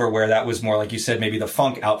cross over, where that was more, like you said, maybe the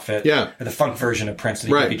funk outfit, or the funk version of Prince, that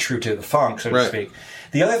he could be true to the funk, so to speak.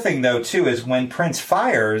 The other thing, though, too, is when Prince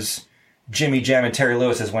fires Jimmy Jam and Terry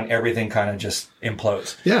Lewis is when everything kind of just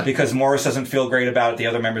implodes. Yeah. Because Morris doesn't feel great about it. The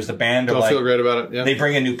other members of the band don't feel great about it. Yeah. They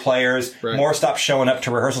bring in new players. Right. Morris stops showing up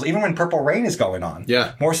to rehearsals, even when Purple Rain is going on.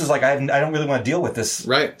 Yeah. Morris is like, I don't really want to deal with this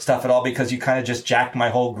stuff at all because you kind of just jacked my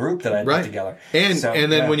whole group that I put together. And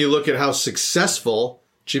then when you look at how successful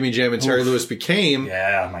Jimmy Jam and Terry Lewis became.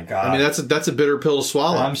 Yeah, my God. I mean, that's a bitter pill to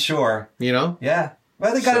swallow. I'm sure. You know? Yeah.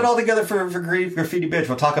 Well, they got it all together for Graffiti Bitch.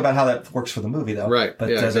 We'll talk about how that works for the movie, though. Right. But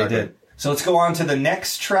exactly. They did. So let's go on to the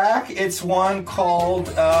next track. It's one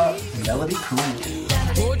called Melody Cool.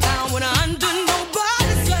 Go down when I'm under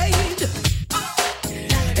nobody's slade.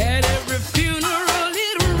 At every funeral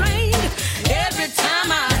it rained. Every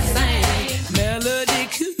time I sang Melody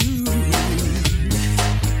Cool.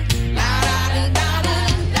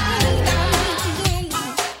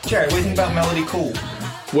 Jared, what do you think about Melody Cool?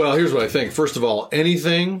 Well, here's what I think. First of all,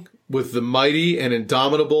 anything with the mighty and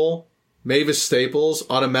indomitable Mavis Staples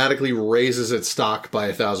automatically raises its stock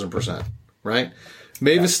by 1,000%, right?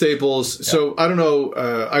 Mavis Staples, so I don't know,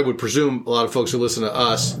 I would presume a lot of folks who listen to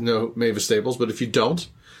us know Mavis Staples, but if you don't,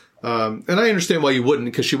 and I understand why you wouldn't,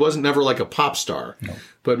 because she wasn't never like a pop star. No.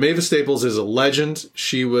 But Mavis Staples is a legend.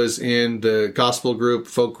 She was in the gospel group,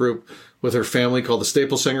 folk group, with her family called the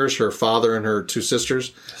Staple Singers, her father and her two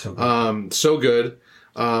sisters. So good.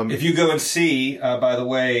 If you go and see, by the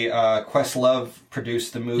way, Questlove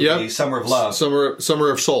produced the movie Summer of Love.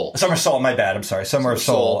 Summer of Soul. Summer of Soul, my bad, I'm sorry. Summer of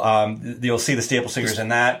Soul. You'll see the Staple Singers in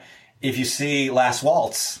that. If you see Last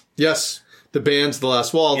Waltz. Yes, the band's The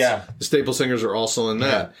Last Waltz. Yeah. The Staple Singers are also in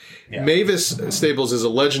that. Yeah. Mavis Staples is a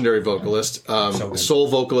legendary vocalist, soul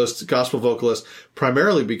vocalist, gospel vocalist,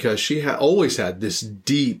 primarily because she always had this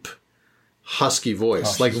deep, husky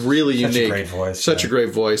voice, like really unique. Such a great voice. Such a great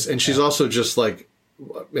voice. And she's also just like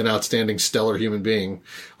an outstanding, stellar human being.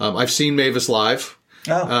 I've seen Mavis live,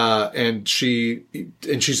 and she's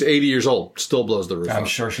 80 years old, still blows the roof I'm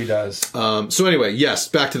sure she does. So anyway, yes,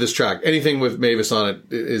 back to this track. Anything with Mavis on it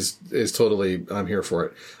is totally, I'm here for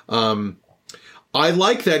it. I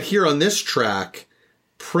like that here on this track,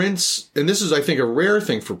 Prince, and this is, I think, a rare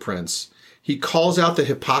thing for Prince. He calls out the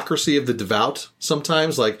hypocrisy of the devout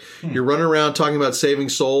sometimes. Like, you're running around talking about saving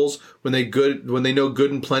souls when they know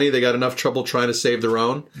good and plenty, they got enough trouble trying to save their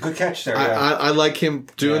own. Good catch there. I like him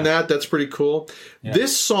doing that. That's pretty cool. Yeah.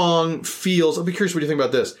 This song feels, I'll be curious what you think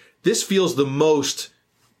about this. This feels the most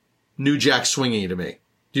New Jack Swingy to me.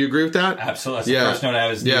 Do you agree with that? Absolutely. That's the first note I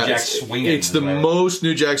was New Jack Swinging. It's the most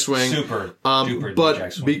New Jack Swing. Super duper New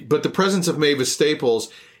Jack Swing. But the presence of Mavis Staples,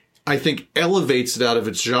 I think, elevates it out of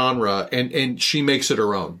its genre, and she makes it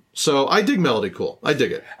her own. So I dig Melody Cool. I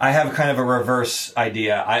dig it. I have kind of a reverse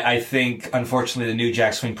idea. I think, unfortunately, the New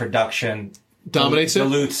Jack Swing production dominates it.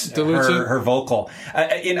 Dilutes her vocal.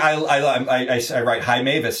 I write Hi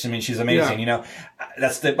Mavis. I mean, she's amazing. You know,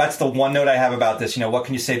 that's the one note I have about this. You know, what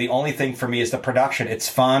can you say? The only thing for me is the production. It's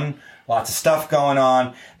fun. Lots of stuff going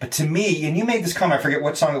on. But to me, and you made this comment, I forget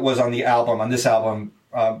what song it was on this album,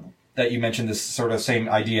 that you mentioned, this sort of same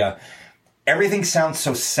idea. Everything sounds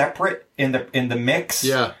so separate in the mix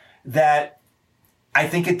that I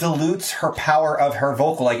think it dilutes her power of her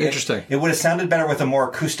vocal. Like, interesting. It would have sounded better with a more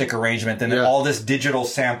acoustic arrangement than all this digital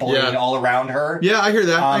sampling all around her. Yeah, I hear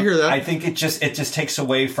that. I think it just takes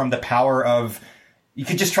away from the power of. You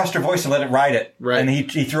could just trust her voice and let it ride it. Right. And he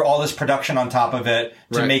threw all this production on top of it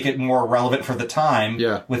to make it more relevant for the time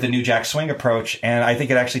with the New Jack Swing approach. And I think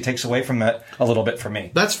it actually takes away from that a little bit for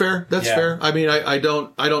me. That's fair. That's fair. I mean, I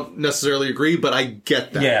don't necessarily agree, but I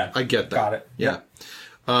get that. Yeah. I get that. Got it. Yeah.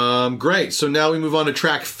 Great. So now we move on to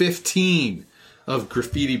track 15 of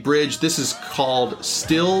Graffiti Bridge. This is called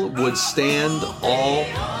Still Would Stand All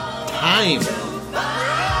Time.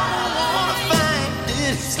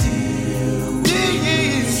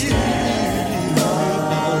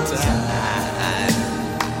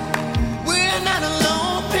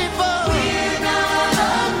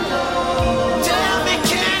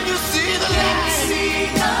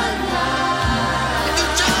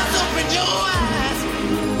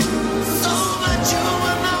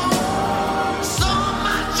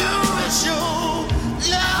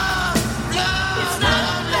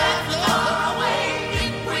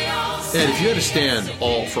 Ed, if you had to stand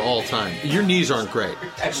for all time, your knees aren't great.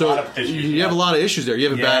 So you have a lot of issues there. You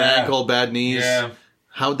have a bad ankle, bad knees. Yeah.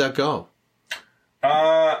 How would that go?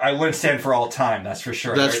 I wouldn't stand for all time. That's for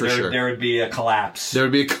sure. That's for sure. There would be a collapse. There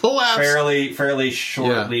would be a collapse. Fairly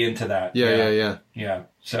shortly into that. Yeah.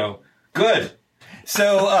 So good.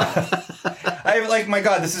 So I like, my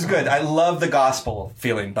God, this is good. I love the gospel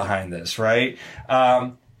feeling behind this, right?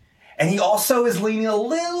 And he also is leaning a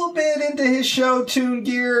little bit into his show tune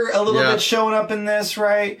gear, a little bit showing up in this,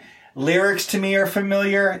 right? Lyrics to me are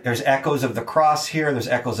familiar. There's echoes of the cross here. There's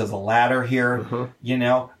echoes of the ladder here, you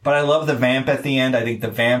know. But I love the vamp at the end. I think the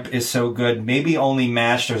vamp is so good. Maybe only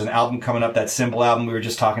matched. There's an album coming up, that Symbol album we were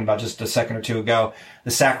just talking about just a second or two ago. The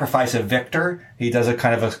Sacrifice of Victor. He does a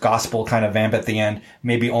kind of a gospel kind of vamp at the end.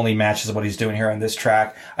 Maybe only matches what he's doing here on this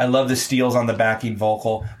track. I love the steels on the backing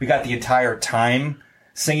vocal. We got the entire Time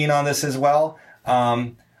singing on this as well.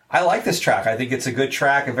 I like this track. I think it's a good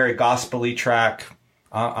track, a very gospel-y track.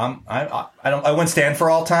 I wouldn't stand for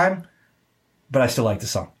all time, but I still like the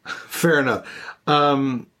song. Fair enough.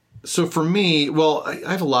 So for me, well,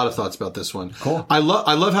 I have a lot of thoughts about this one. Cool. I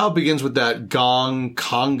love how it begins with that gong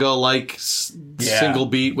conga-like single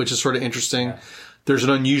beat, which is sort of interesting. Yeah. There's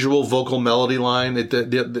an unusual vocal melody line.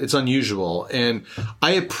 It's unusual. And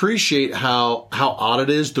I appreciate how odd it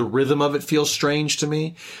is. The rhythm of it feels strange to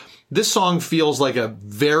me. This song feels like a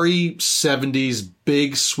very 70s,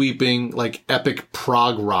 big, sweeping, like epic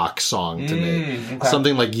prog rock song to me. Okay.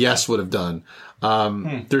 Something like Yes would have done.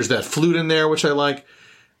 There's that flute in there, which I like.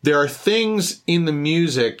 There are things in the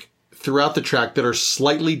music throughout the track that are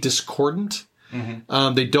slightly discordant.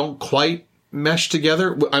 They don't quite mesh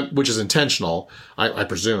together, which is intentional, I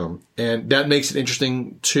presume. And that makes it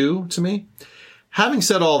interesting, too, to me. Having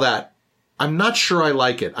said all that, I'm not sure I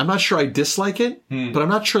like it. I'm not sure I dislike it, but I'm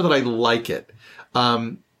not sure that I like it.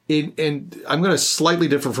 And I'm going to slightly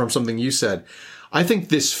differ from something you said. I think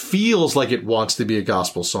this feels like it wants to be a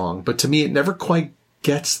gospel song, but to me, it never quite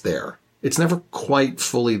gets there. It's never quite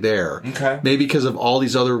fully there. Okay. Maybe because of all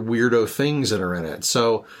these other weirdo things that are in it.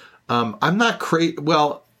 So I'm not crazy.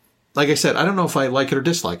 Well, like I said, I don't know if I like it or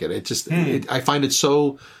dislike it. It just I find it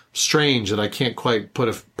so strange that I can't quite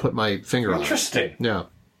put my finger on it. Interesting. Yeah.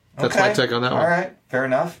 That's my take on that one. All right. Fair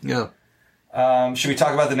enough. Yeah. Should we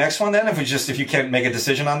talk about the next one then? If you can't make a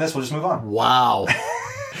decision on this, we'll just move on. Wow.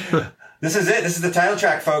 This is it. This is the title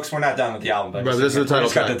track, folks. We're not done with the album. But this is the title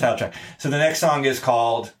track. Got the title track. So the next song is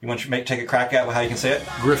called, you want to take a crack at how you can say it?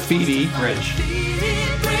 Graffiti Bridge.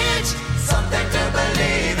 Bridge, something to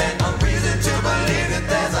believe in, a reason to believe that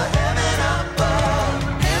there's a heaven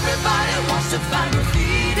above. Everybody wants to find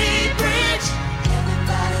Graffiti Bridge.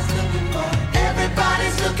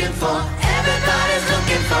 Everybody's looking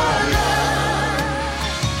for love.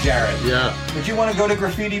 Jared. Yeah. Would you want to go to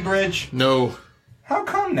Graffiti Bridge? No. How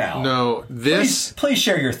come now? No. Please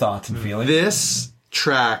share your thoughts and feelings. This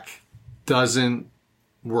track doesn't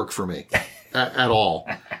work for me at all.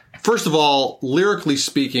 First of all, lyrically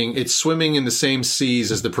speaking, it's swimming in the same seas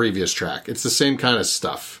as the previous track. It's the same kind of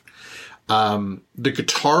stuff. The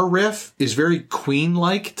guitar riff is very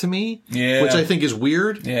Queen-like to me, which I think is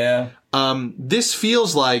weird. Yeah. This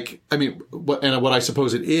feels like, what I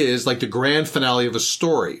suppose it is, like the grand finale of a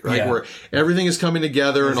story, right? Yeah. Where everything is coming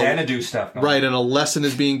together and Xanadu stuff. Right, and a lesson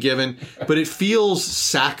is being given. But it feels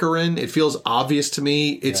saccharine. It feels obvious to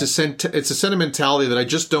me. It's a sentimentality that I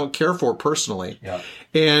just don't care for personally. Yeah.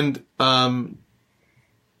 And,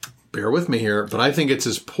 bear with me here, but I think it's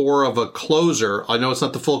as poor of a closer. I know it's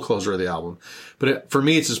not the full closer of the album, but for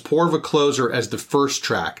me, it's as poor of a closer as the first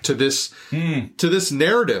track to this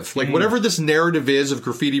narrative. Like whatever this narrative is of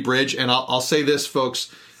Graffiti Bridge, and I'll say this, folks.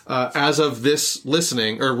 As of this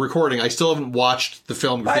listening or recording, I still haven't watched the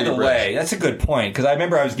film Graffiti Bridge. By the way, that's a good point, because I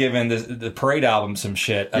remember I was giving the Parade album some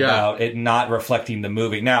shit about it not reflecting the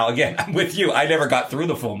movie. Now, again, I'm with you. I never got through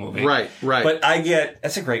the full movie. Right. But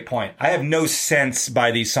that's a great point. I have no sense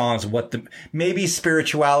by these songs what maybe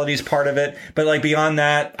spirituality is part of it, but like beyond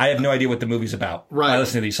that, I have no idea what the movie's about. Right. I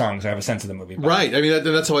listen to these songs, I have a sense of the movie. Right. I mean,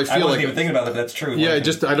 that's how I feel. I wasn't even thinking about it, but that's true. Yeah,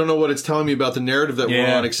 I don't know what it's telling me about the narrative that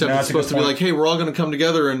we're on, except it's supposed to be like, hey, we're all going to come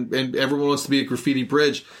together and everyone wants to be a Graffiti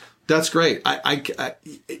Bridge. That's great.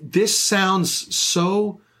 This sounds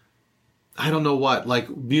so, I don't know what, like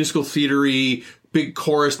musical theater-y, big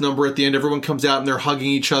chorus number at the end. Everyone comes out and they're hugging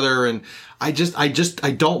each other. And I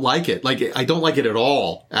don't like it. Like, I don't like it at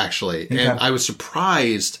all, actually. Okay. And I was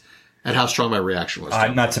surprised at how strong my reaction was.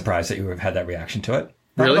 I'm not surprised that you have had that reaction to it.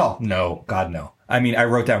 Not really? At all. No, God, no. I mean, I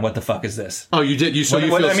wrote down, what the fuck is this? Oh, you did? You feel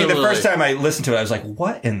similarly. The first time I listened to it, I was like,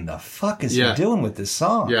 what in the fuck is he doing with this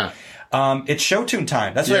song? Yeah. It's show tune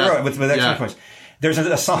time. That's what I wrote with exclamation points. There's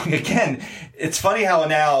a song, again, it's funny how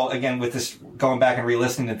now, again, with this, going back and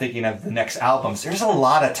re-listening and thinking of the next albums, there's a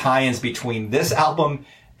lot of tie-ins between this album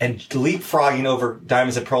and leapfrogging over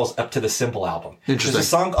Diamonds and Pearls up to the Simple album. Interesting. There's a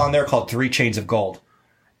song on there called 3 Chains of Gold.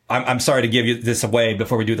 I'm sorry to give you this away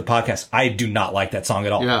before we do the podcast. I do not like that song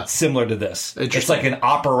at all. Yeah. Similar to this. Interesting. It's like an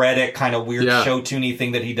operatic kind of weird show tuney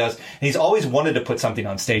thing that he does. And he's always wanted to put something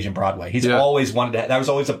on stage in Broadway. He's always wanted to. That was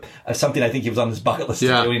always something I think he was on his bucket list to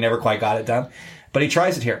do, and he never quite got it done. But he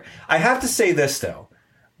tries it here. I have to say this though.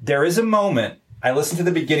 There is a moment. I listened to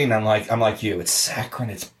the beginning. I'm like you. It's saccharine.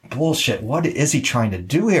 It's bullshit. What is he trying to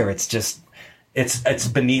do here? It's just, it's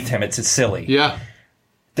beneath him. It's silly. Yeah.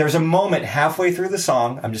 There's a moment halfway through the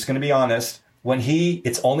song, I'm just going to be honest, when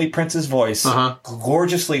it's only Prince's voice,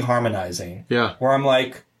 gorgeously harmonizing. Yeah. Where I'm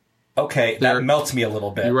like, okay, that melts me a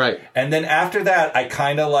little bit. You're right. And then after that, I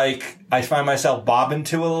kind of I find myself bobbing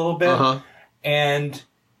to a little bit. And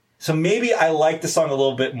so maybe I like the song a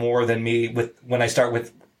little bit more than when I start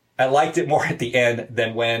with, I liked it more at the end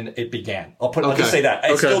than when it began. I'll just say that.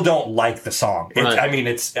 I still don't like the song.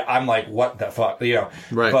 I'm like, what the fuck,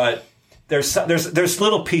 Right. But there's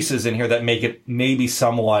little pieces in here that make it maybe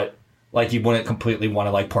somewhat like you wouldn't completely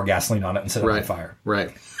want to pour gasoline on it and set it on fire.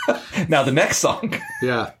 Right. Now the next song.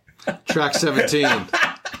 Yeah. Track 17.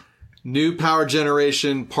 New Power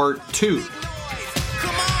Generation Part 2.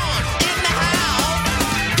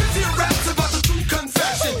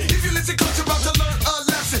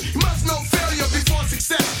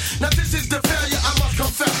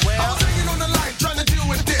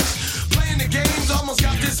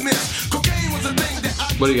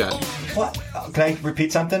 What do you got? What? Can I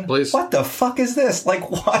repeat something? Please. What the fuck is this?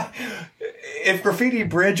 What? If Graffiti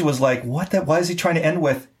Bridge was why is he trying to end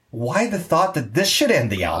with, why the thought that this should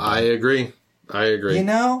end the album? I agree.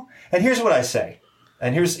 And here's what I say.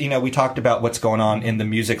 And here's, we talked about what's going on in the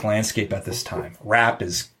music landscape at this time. Rap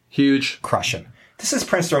is huge. Crushing. This is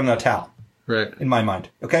Prince throwing the towel. Right. In my mind.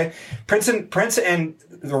 Okay? Prince and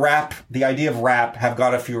the idea of rap have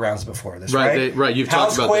gone a few rounds before this, right? Right. You've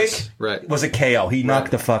talked about this. Right. Was a KO. He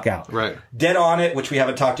knocked the fuck out. Right. Dead on It, which we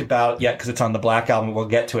haven't talked about yet because it's on the Black Album. We'll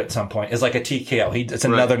get to it at some point. Is like a TKO. It's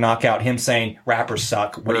another knockout. Him saying, rappers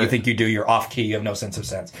suck. What do you think you do? You're off key. You have no sense of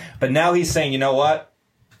sense. But now he's saying, you know what?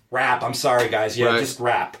 Rap. I'm sorry, guys. Yeah, just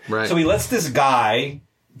rap. Right. So he lets this guy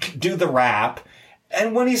do the rap.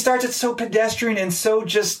 And when he starts, it's so pedestrian and so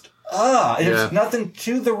just... there's nothing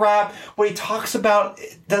to the rap. What he talks about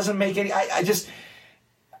doesn't make any... I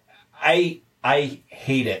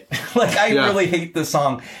hate it. Really hate the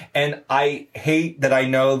song. And I hate that I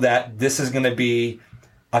know that this is going to be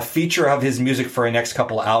a feature of his music for the next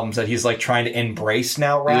couple of albums that he's trying to embrace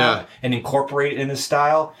now rap and incorporate it in his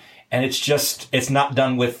style. And it's not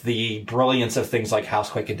done with the brilliance of things like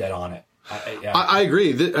Housequake and Dead on It. I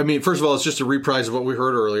agree. First of all, it's just a reprise of what we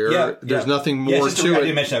heard earlier. There's nothing more to it.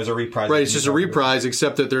 You mentioned that was a reprise. Right, it's just a reprise,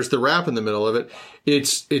 except that there's the rap in the middle of it.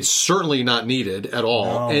 It's certainly not needed at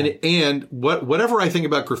all. No. And whatever I think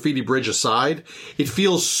about Graffiti Bridge aside, it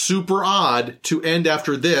feels super odd to end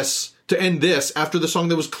after this. To end this after the song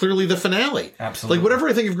that was clearly the finale. Absolutely. Whatever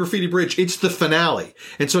I think of Graffiti Bridge, it's the finale.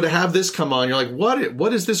 And so to have this come on, you're like,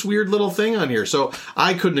 what is this weird little thing on here? So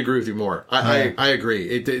I couldn't agree with you more. I agree.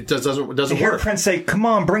 It doesn't work. Hear Prince say, come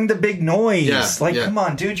on, bring the big noise. Yeah, come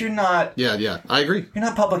on, dude, you're not... Yeah, I agree. You're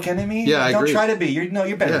not Public Enemy. Yeah, I agree. Don't try to be.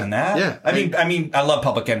 You're better than that. Yeah. I mean, I love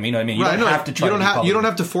Public Enemy. You know what I mean? You don't have to try to be Public Enemy. You don't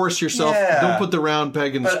have to force yourself. Yeah. Don't put the round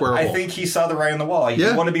peg in the square hole. I think he saw the writing on the wall. If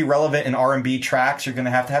you want to be relevant in R&B tracks, you're going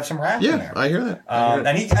to have some rap in there. I hear that. And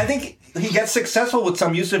I think he gets successful with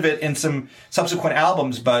some use of it in some subsequent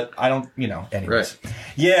albums, but I don't, anyways. Right.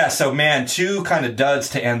 Yeah, so man, 2 kind of duds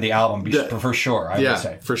to end the album, for sure, I would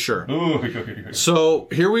say. For sure. Ooh. So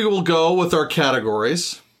here we will go with our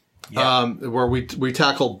categories, where we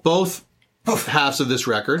tackle both halves of this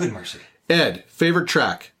record. Good mercy. Ed, favorite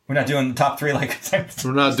track? We're not doing the top 3 like...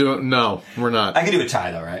 We're not doing... No, we're not. I can do a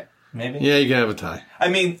tie, though, right? Maybe? Yeah, you can have a tie. I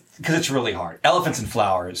mean, because it's really hard. Elephants and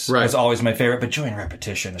Flowers was always my favorite, but Joy and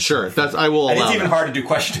Repetition is sure. I will allow. And it's even hard to do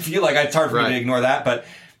Question of You. It's hard for me to ignore that. But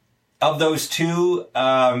of those 2,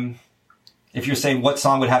 if you're saying what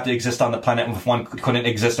song would have to exist on the planet if one couldn't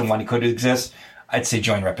exist and one could exist, I'd say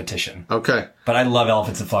Joy and Repetition. Okay. But I love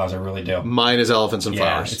Elephants and Flowers. I really do. Mine is Elephants and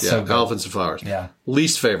Flowers. It's so good. Elephants and Flowers. Yeah.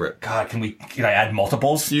 Least favorite. God, can I add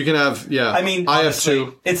multiples? You can have, I mean, I honestly, have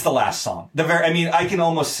 2. It's the last song. I can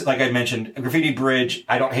almost, like I mentioned, Graffiti Bridge,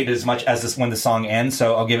 I don't hate it as much as when the song ends,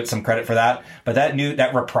 so I'll give it some credit for that. But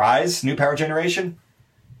that reprise, New Power Generation,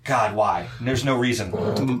 God, why? There's no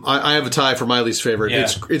reason. I have a tie for my least favorite. Yeah.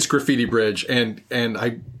 It's Graffiti Bridge, and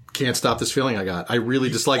I Can't Stop This Feeling I Got. I really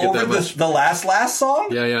dislike it Over that much. the last song?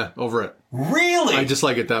 Yeah, over it. Really? I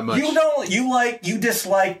dislike it that much. You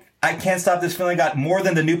dislike I Can't Stop This Feeling I Got more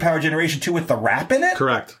than the New Power Generation 2 with the rap in it?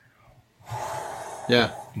 Correct.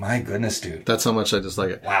 Yeah. My goodness, dude. That's how much I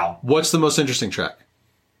dislike it. Wow. What's the most interesting track?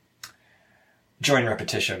 Joy and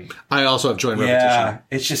Repetition. I also have Joy and Yeah, Repetition.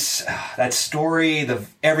 it's just that story,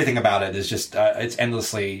 everything about it is just, it's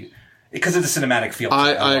endlessly, because of the cinematic feel.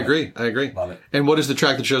 I agree. I agree. Love it. And what is the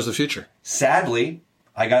track that shows the future? Sadly,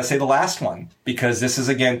 I gotta say the last one, because this is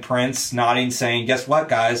again Prince nodding, saying, "Guess what,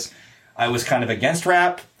 guys? I was kind of against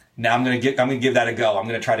rap. Now I'm gonna give that a go. I'm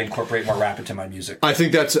gonna try to incorporate more rap into my music." I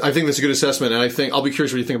think that's a good assessment, and I'll be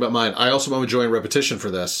curious what you think about mine. I also went with Joy and Repetition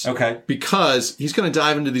for this. Okay. Because he's going to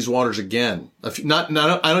dive into these waters again. I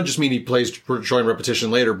don't just mean he plays Joy and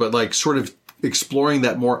Repetition later, but like sort of exploring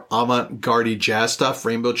that more avant-garde jazz stuff,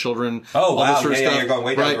 Rainbow Children. Oh, wow. All this sort of stuff. You're going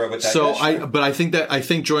way down the road with that. So Yeah, sure. I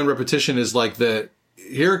think Joy and Repetition is like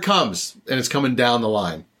here it comes, and it's coming down the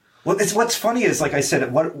line. Well, what's funny is, like I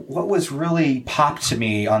said, what was really popped to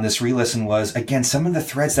me on this re-listen was, again, some of the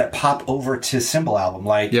threads that pop over to Symbol album.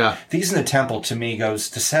 Like, These in the Temple, to me, goes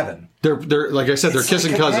to 7. They're like I said, they're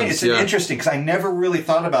kissing cousins. It's interesting, because I never really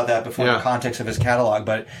thought about that before in the context of his catalog,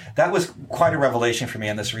 but that was quite a revelation for me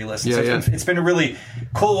on this re-listen. It's been a really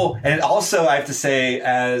cool, and it also, I have to say,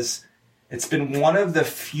 it's been one of the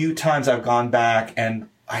few times I've gone back and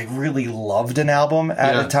I really loved an album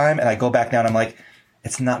at a time, and I go back now and I'm like,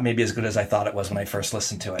 it's not maybe as good as I thought it was when I first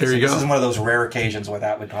listened to it. There you go. This is one of those rare occasions where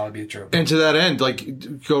that would probably be true. And to that end,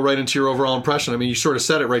 like, go right into your overall impression. I mean, you sort of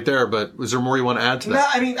said it right there, but is there more you want to add to that? No,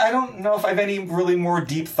 I mean, I don't know if I have any really more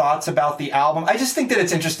deep thoughts about the album. I just think that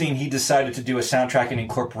it's interesting he decided to do a soundtrack and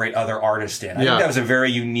incorporate other artists in. I think that was a very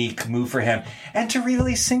unique move for him. And to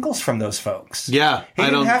release singles from those folks. Yeah. He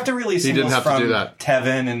didn't have to release singles from do that.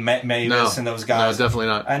 Tevin and Mavis and those guys. No, definitely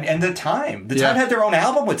not. And The Time. The Time had their own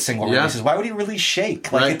album with single releases. Why would he release Shake?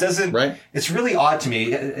 Like, it doesn't... Right. It's really odd to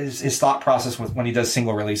me, his thought process when he does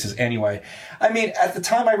single releases anyway. I mean, at the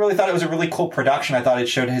time, I really thought it was a really cool production. I thought it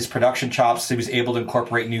showed his production chops. He was able to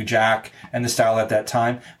incorporate New Jack and the style at that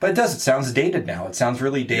time. But it sounds dated now. It sounds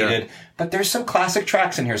really dated. Yeah. But there's some classic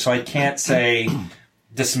tracks in here, so I can't say...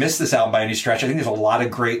 dismiss this album by any stretch. I think there's a lot of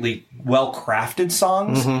greatly well-crafted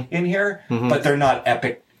songs in here, but they're not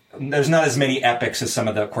epic. There's not as many epics as some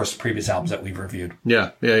of the, of course, previous albums that we've reviewed.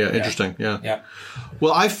 Yeah. Interesting. Yeah.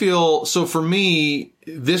 Well, I feel, so for me,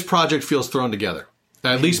 this project feels thrown together.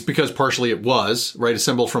 At least because partially it was, right?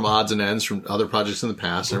 Assembled from odds and ends from other projects in the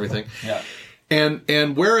past and everything. Yeah.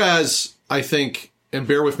 And whereas I think, and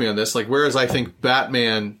bear with me on this, like whereas I think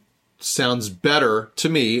Batman sounds better to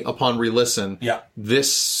me upon re-listen,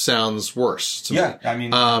 this sounds worse to me. I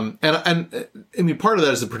mean... and I mean, part of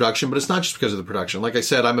that is the production, but it's not just because of the production. Like I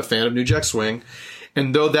said, I'm a fan of New Jack Swing,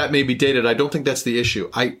 and though that may be dated, I don't think that's the issue.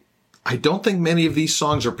 I don't think many of these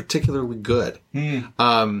songs are particularly good.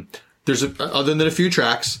 There's other than a few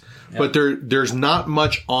tracks, but there's not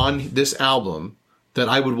much on this album that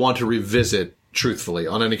I would want to revisit truthfully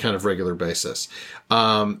on any kind of regular basis.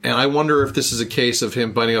 And I wonder if this is a case of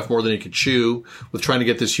him biting off more than he could chew with trying to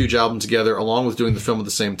get this huge album together along with doing the film at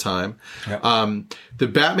the same time. The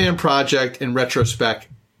Batman project in retrospect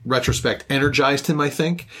energized him, I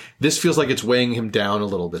think. This feels like it's weighing him down a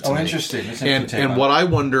little bit to me. Interesting. And what I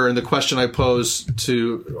wonder, and the question I pose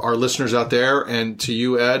to our listeners out there and to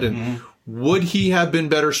you, Ed, and would he have been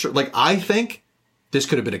better? Like, I think this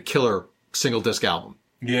could have been a killer single disc album.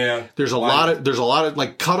 Yeah. There's a lot of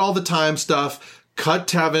like cut all the time stuff, cut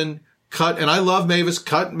Tevin, and I love Mavis,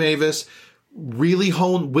 cut Mavis, really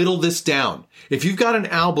whittle this down. If you've got an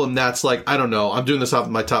album that's like, I don't know, I'm doing this off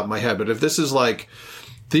my top of my head, but if this is like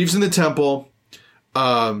Thieves in the Temple,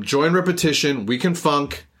 Joy and Repetition, Weak and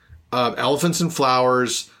Funk, Elephants and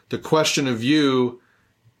Flowers, The Question of You,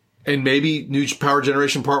 and maybe New Power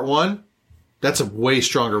Generation Part 1, that's a way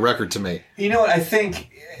stronger record to me. You know what? I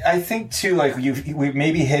think too, like we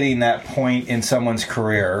may be hitting that point in someone's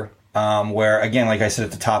career where, again, like I said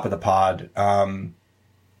at the top of the pod,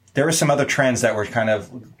 there were some other trends that were kind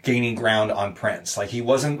of gaining ground on Prince. Like he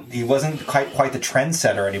wasn't quite the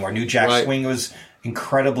trendsetter anymore. New Jack Swing was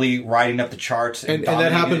incredibly riding up the charts, and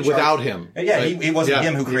that happened without him. Yeah, right? he wasn't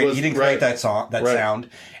him who created. He didn't create that song, sound.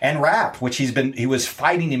 And rap, which he was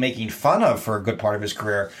fighting and making fun of for a good part of his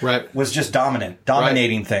career, was just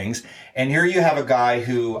dominating things. And here you have a guy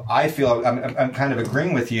who I feel I'm kind of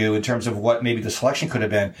agreeing with you in terms of what maybe the selection could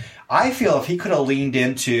have been. I feel if he could have leaned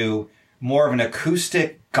into more of an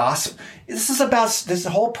acoustic gospel. This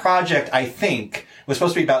whole project, I think, was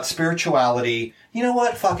supposed to be about spirituality. You know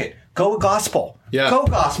what? Fuck it. Go gospel. Yeah. Go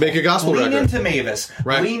gospel. Make a gospel record. Lean into Mavis.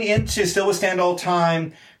 Lean into Still Withstand All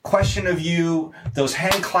Time. Question of You, those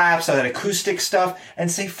hand claps, that acoustic stuff, and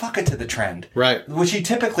say fuck it to the trend. Right. Which he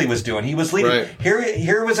typically was doing. He was leading. Right.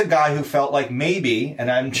 Here was a guy who felt like maybe, and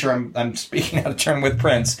I'm sure I'm speaking out of turn with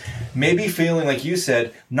Prince, maybe feeling, like you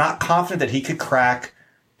said, not confident that he could crack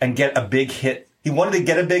and get a big hit. He wanted to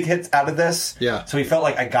get a big hit out of this. Yeah. So he felt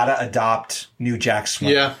like, I gotta adopt New Jack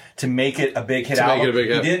Swing to make it a big hit album. Make it a big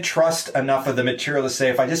hit. He didn't trust enough of the material to say,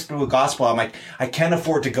 if I just do a gospel album, I can't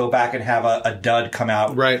afford to go back and have a dud come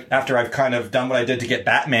out after I've kind of done what I did to get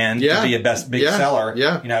Batman to be a big seller.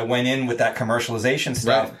 Yeah. You know, I went in with that commercialization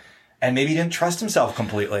stuff. Right. And maybe he didn't trust himself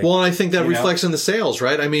completely. Well, and I think that reflects in the sales,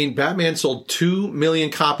 right? I mean, Batman sold 2 million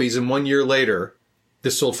copies, and 1 year later,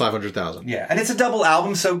 this sold 500,000. Yeah, and it's a double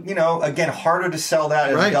album, so, you know, again, harder to sell that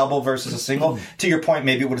as a double versus a single. To your point,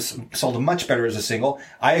 maybe it would have sold much better as a single.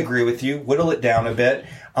 I agree with you. Whittle it down a bit.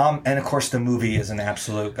 And, of course, the movie is an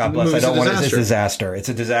absolute, God bless, it's a disaster. It's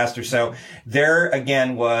a disaster. So there,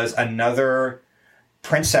 again, was another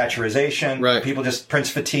Prince saturation. Right. People just, Prince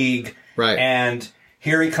fatigue. Right. And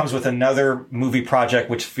here he comes with another movie project,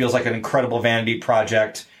 which feels like an incredible vanity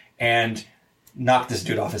project, and knock this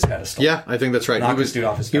dude off his pedestal. Yeah, I think that's right.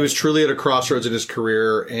 He was truly at a crossroads in his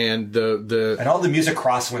career, and and all the music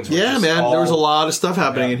crosswinds were there was a lot of stuff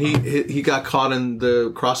happening, and he got caught in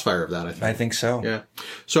the crossfire of that, I think so. Yeah.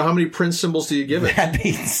 So how many Prince symbols do you give it? That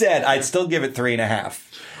being said, I'd still give it 3.5.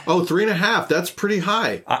 Oh, 3.5. That's pretty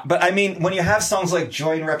high. But I mean, when you have songs like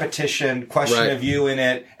Joy and Repetition, Question of You in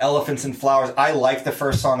it, Elephants and Flowers, I like the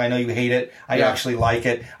first song. I know you hate it. I actually like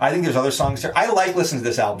it. I think there's other songs there. I like listening to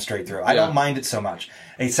this album straight through. I don't mind it so much.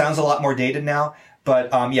 It sounds a lot more dated now.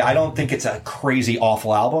 But I don't think it's a crazy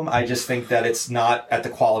awful album. I just think that it's not at the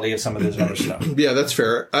quality of some of this other stuff. Yeah, that's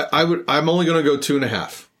fair. I'm only going to go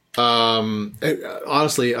 2.5.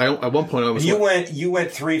 Honestly, at one point I was. You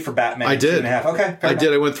went 3 for Batman. I did. 2.5. Okay, I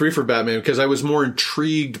did. I went 3 for Batman because I was more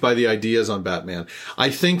intrigued by the ideas on Batman. I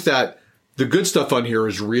think that the good stuff on here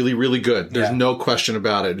is really, really good. There's no question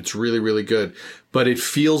about it. It's really, really good. But it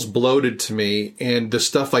feels bloated to me, and the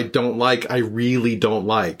stuff I don't like, I really don't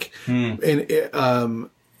like. And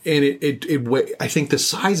I think the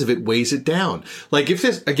size of it weighs it down. Like if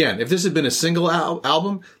this had been a single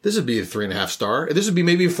album, this would be a 3.5 star. This would be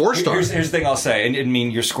maybe a 4 star. Here's the thing I'll say, and I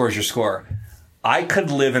mean, your score is your score. I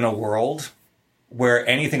could live in a world where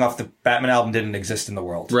anything off the Batman album didn't exist in the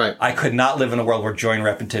world. Right. I could not live in a world where Joy and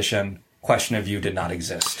Repetition, Question of You did not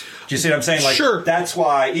exist. Do you see what I'm saying? Like, sure. That's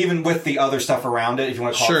why, even with the other stuff around it, if you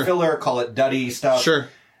want to call it filler, call it duddy stuff. Sure.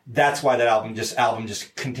 That's why that album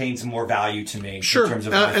just contains more value to me. Sure. In terms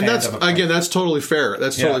of and that's totally fair.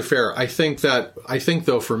 That's totally fair. I think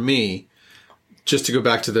though, for me, just to go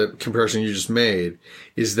back to the comparison you just made,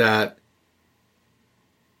 is that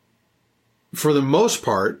for the most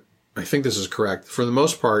part, I think this is correct. For the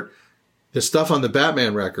most part, the stuff on the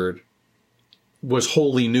Batman record was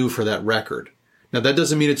wholly new for that record. Now, that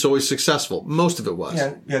doesn't mean it's always successful. Most of it was.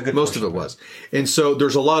 Good. Most of it was. And so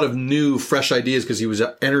there's a lot of new, fresh ideas because he was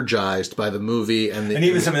energized by the movie. And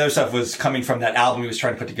even some of the other stuff was coming from that album he was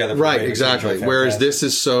trying to put together. Right, exactly. Whereas this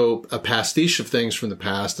is so a pastiche of things from the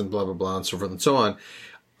past and blah, blah, blah, and so forth and so on.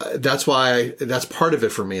 That's why that's part of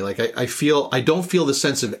it for me. Like I don't feel the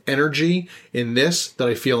sense of energy in this that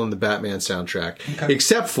I feel in the Batman soundtrack,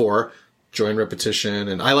 except for Joy and Repetition,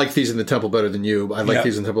 and I like Thieves in the Temple better than you. I like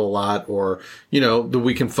Thieves in the Temple a lot, or The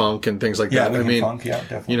Week in Funk and things like that. I mean, Funk,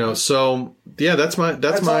 definitely. So that's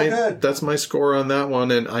my score on that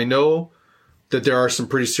one. And I know that there are some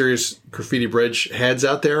pretty serious Graffiti Bridge heads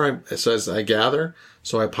out there, as I gather.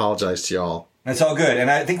 So I apologize to y'all. It's all good, and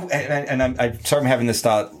I think, and I'm sorry I'm having this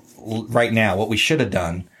thought right now. What we should have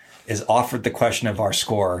done is offered the question of our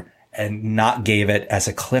score and not gave it as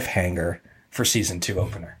a cliffhanger for season 2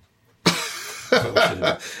 opener.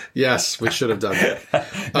 Yes, we should have done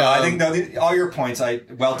that. No, I think all your points,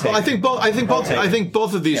 well taken. Well, I think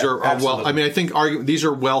both of these are well. I mean, I think these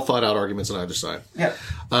are well thought out arguments on either side. Yeah.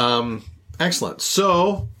 Excellent.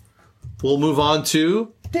 So we'll move on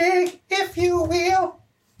to dig, if you will,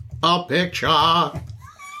 a picture.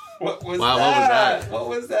 What was that? What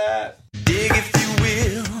was that? Dig, if you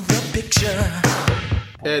will, the picture.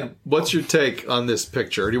 Ed, what's your take on this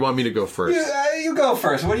picture? Or do you want me to go first? You go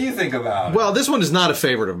first. What do you think about it? Well, this one is not a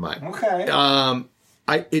favorite of mine. Okay.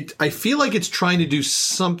 I feel like it's trying to do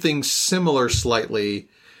something similar slightly.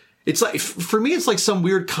 It's like, for me, it's like some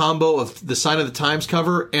weird combo of the Sign of the Times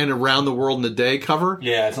cover and Around the World in a Day cover.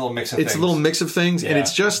 Yeah, it's a little mix of things. It's a little mix of things, and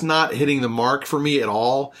it's just not hitting the mark for me at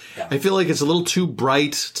all. Yeah. I feel like it's a little too bright.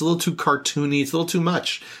 It's a little too cartoony. It's a little too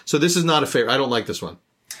much. So this is not a favorite. I don't like this one.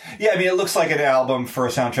 Yeah, I mean, it looks like an album for a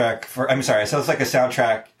soundtrack. It sounds like a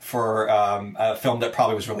soundtrack for a film that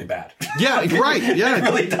probably was really bad. Yeah, right. Yeah, it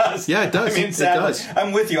really does. Yeah, it does. I mean, It sadly, does.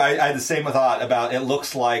 I'm with you. I had the same thought about it.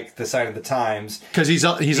 Looks like the Sign of the Times Because he's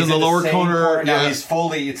in the lower same corner. Now Yeah. he's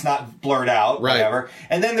fully. It's not blurred out. Right. Whatever.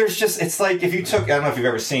 And then there's just. It's like if you took. I don't know if you've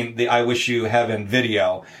ever seen the "I Wish You Heaven"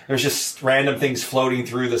 video. There's just random things floating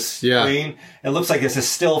through the screen. It looks like it's a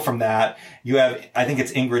still from that. You have. I think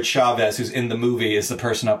it's Ingrid Chavez who's in the movie is the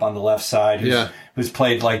person up on the left side. Who's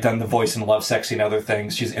played done the voice in Love, Sexy, and Other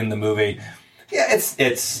Things. She's in the movie. Yeah,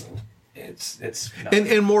 it's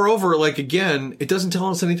and moreover, again, it doesn't tell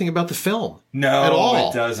us anything about the film. No, at all.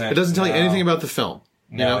 it doesn't. It doesn't tell you anything about the film.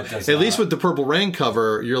 No, it does At not. least with the Purple Rain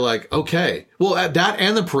cover, you're like, okay. Well, that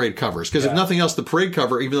and the parade covers, because if nothing else, the parade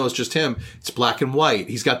cover, even though it's just him, it's black and white.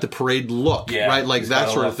 He's got the parade look, right? Like that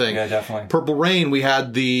sort of thing. Yeah, definitely. Purple Rain, we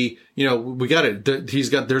had we got it.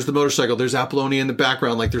 There's the motorcycle. There's Apollonia in the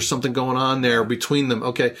background. There's something going on there between them.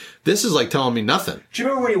 Okay. This is telling me nothing. Do you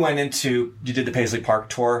remember when you did the Paisley Park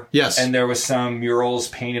tour? Yes. And there was some murals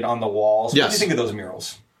painted on the walls. Yes. What do you think of those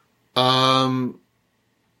murals?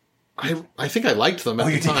 I think I liked them at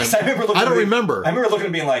the time. I don't remember. I remember looking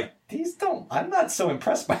and being like, I'm not so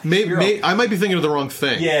impressed by these Maybe murals. I might be thinking of the wrong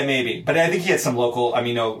thing. Yeah, maybe. But I think he had some local,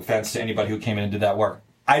 no offense to anybody who came in and did that work.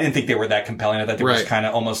 I didn't think they were that compelling. I thought they were just kind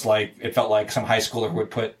of almost it felt like some high schooler would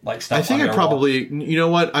put stuff I think on I their probably, wall. you know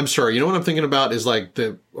what? I'm sorry. You know what I'm thinking about is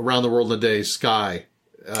the Around the World in a Day sky.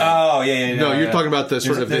 Oh, yeah. No, you're talking about the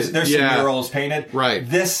sort of... There's some murals painted. Right.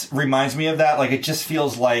 This reminds me of that. It just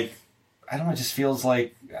feels like... I don't know, it just feels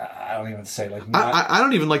like... I don't even know what to say. I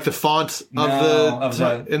don't even like the font of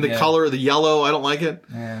the color of the yellow. I don't like it.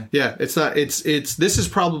 Yeah, it's not... It's this is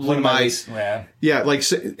probably in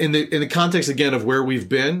the context, again, of where we've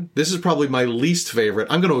been, this is probably my least favorite.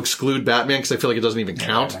 I'm going to exclude Batman because I feel like it doesn't even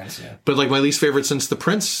count. But my least favorite since the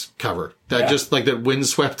Prince cover. That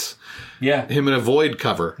windswept... Yeah, him in a Void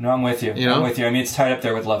cover. No, I'm with you. I'm with you. It's tied up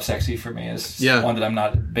there with Love Sexy for me. Is one that I'm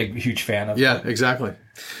not a huge fan of. Yeah, exactly.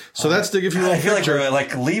 So that's Dig If You Will. I feel like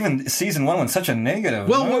we're leaving season 1 with such a negative.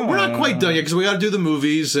 Well, we're not quite done yet because we got to do the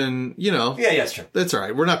movies and Yeah, that's true. That's all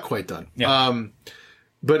right. We're not quite done. Yeah.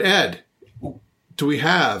 But Ed, do we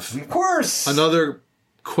have of course another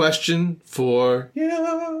question for you?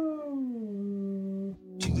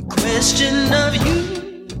 To the question of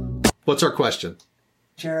you. What's our question?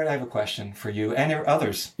 Jared, I have a question for you and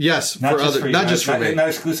others. Yes, not for others, not just for me. Not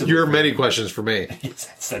exclusively. Your many questions for me.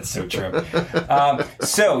 Yes, that's so true.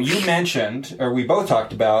 So you mentioned, or we both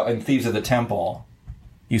talked about, in Thieves of the Temple,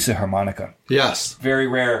 use of harmonica. Yes. Very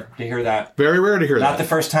rare to hear that. Very rare to hear that. Not the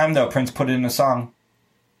first time, though. Prince put it in a song.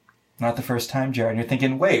 Not the first time, Jared. And you're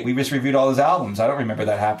thinking, wait, we just reviewed all his albums. I don't remember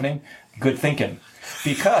that happening. Good thinking.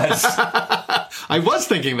 Because... I was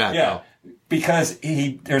thinking that, though. Because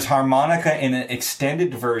there's harmonica in an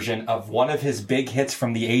extended version of one of his big hits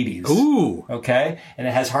from the 80s. Ooh. Okay? And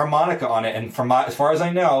it has harmonica on it. And as far as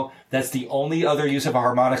I know, that's the only other use of a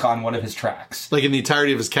harmonica on one of his tracks. In the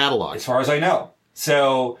entirety of his catalog. As far as I know.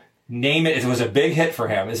 So, name it. It was a big hit for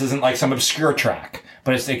him. This isn't some obscure track.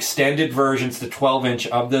 But it's the extended version. It's the 12-inch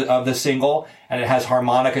of the single. And it has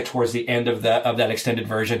harmonica towards the end of that extended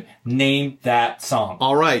version. Name that song.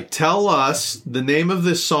 All right. Tell us the name of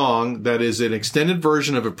this song that is an extended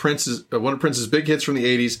version of one of Prince's big hits from the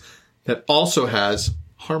 80s that also has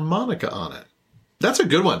harmonica on it. That's a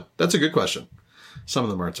good one. That's a good question. Some of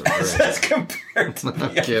them aren't so great. That's compared to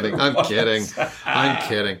I'm kidding. I'm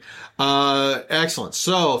kidding. Excellent.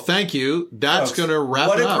 So, thank you. That's going to wrap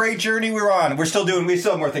it up. What a great journey we're on. We still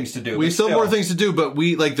have more things to do. We still have more things to do, but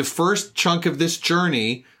the first chunk of this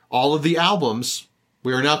journey, all of the albums,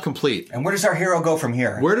 we are now complete. And where does our hero go from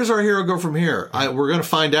here? Where does our hero go from here? We're going to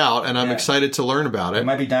find out, and I'm excited to learn about it. There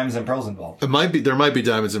might be diamonds and pearls involved. There might be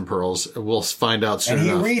diamonds and pearls. We'll find out soon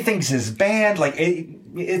enough. And he rethinks his band.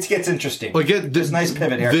 It gets interesting. Well, there's a nice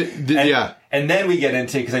pivot here. And then we get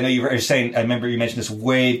into, because I know you were saying, I remember you mentioned this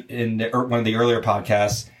way in one of the earlier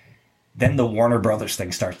podcasts, then the Warner Brothers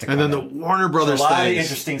thing starts to come in. And then the Warner Brothers thing. A lot of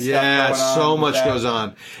interesting stuff going on. Yeah, so much goes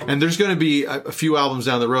on. And there's going to be a few albums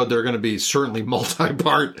down the road that are going to be certainly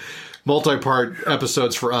multi-part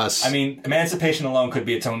episodes for us. Emancipation alone could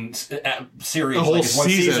be its own series. A whole one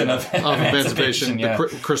season of Emancipation. Yeah.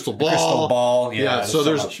 The Crystal Ball. The Crystal Ball. Yeah. So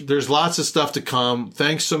there's lots of stuff to come.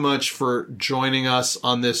 Thanks so much for joining us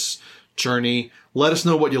on this journey. Let us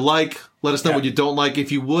know what you like. Let us know what you don't like.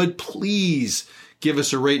 If you would, please give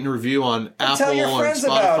us a rate and review on Apple tell your friends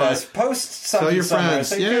and Spotify. About us. Post something. Tell your somewhere. friends.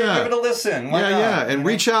 So give it a listen. Why not? And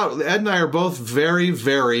reach out. Ed and I are both very,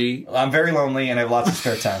 very... I'm very lonely and I have lots of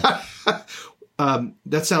spare time.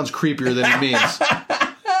 That sounds creepier than it means.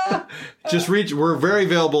 just reach. We're very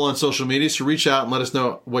available on social media, so reach out and let us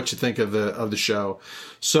know what you think of the show.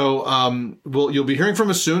 So you'll be hearing from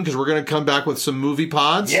us soon because we're going to come back with some movie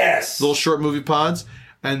pods. Yes, little short movie pods,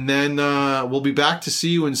 and then we'll be back to see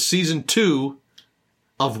you in season 2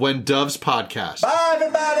 of When Doves Podcast. Bye,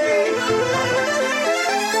 everybody.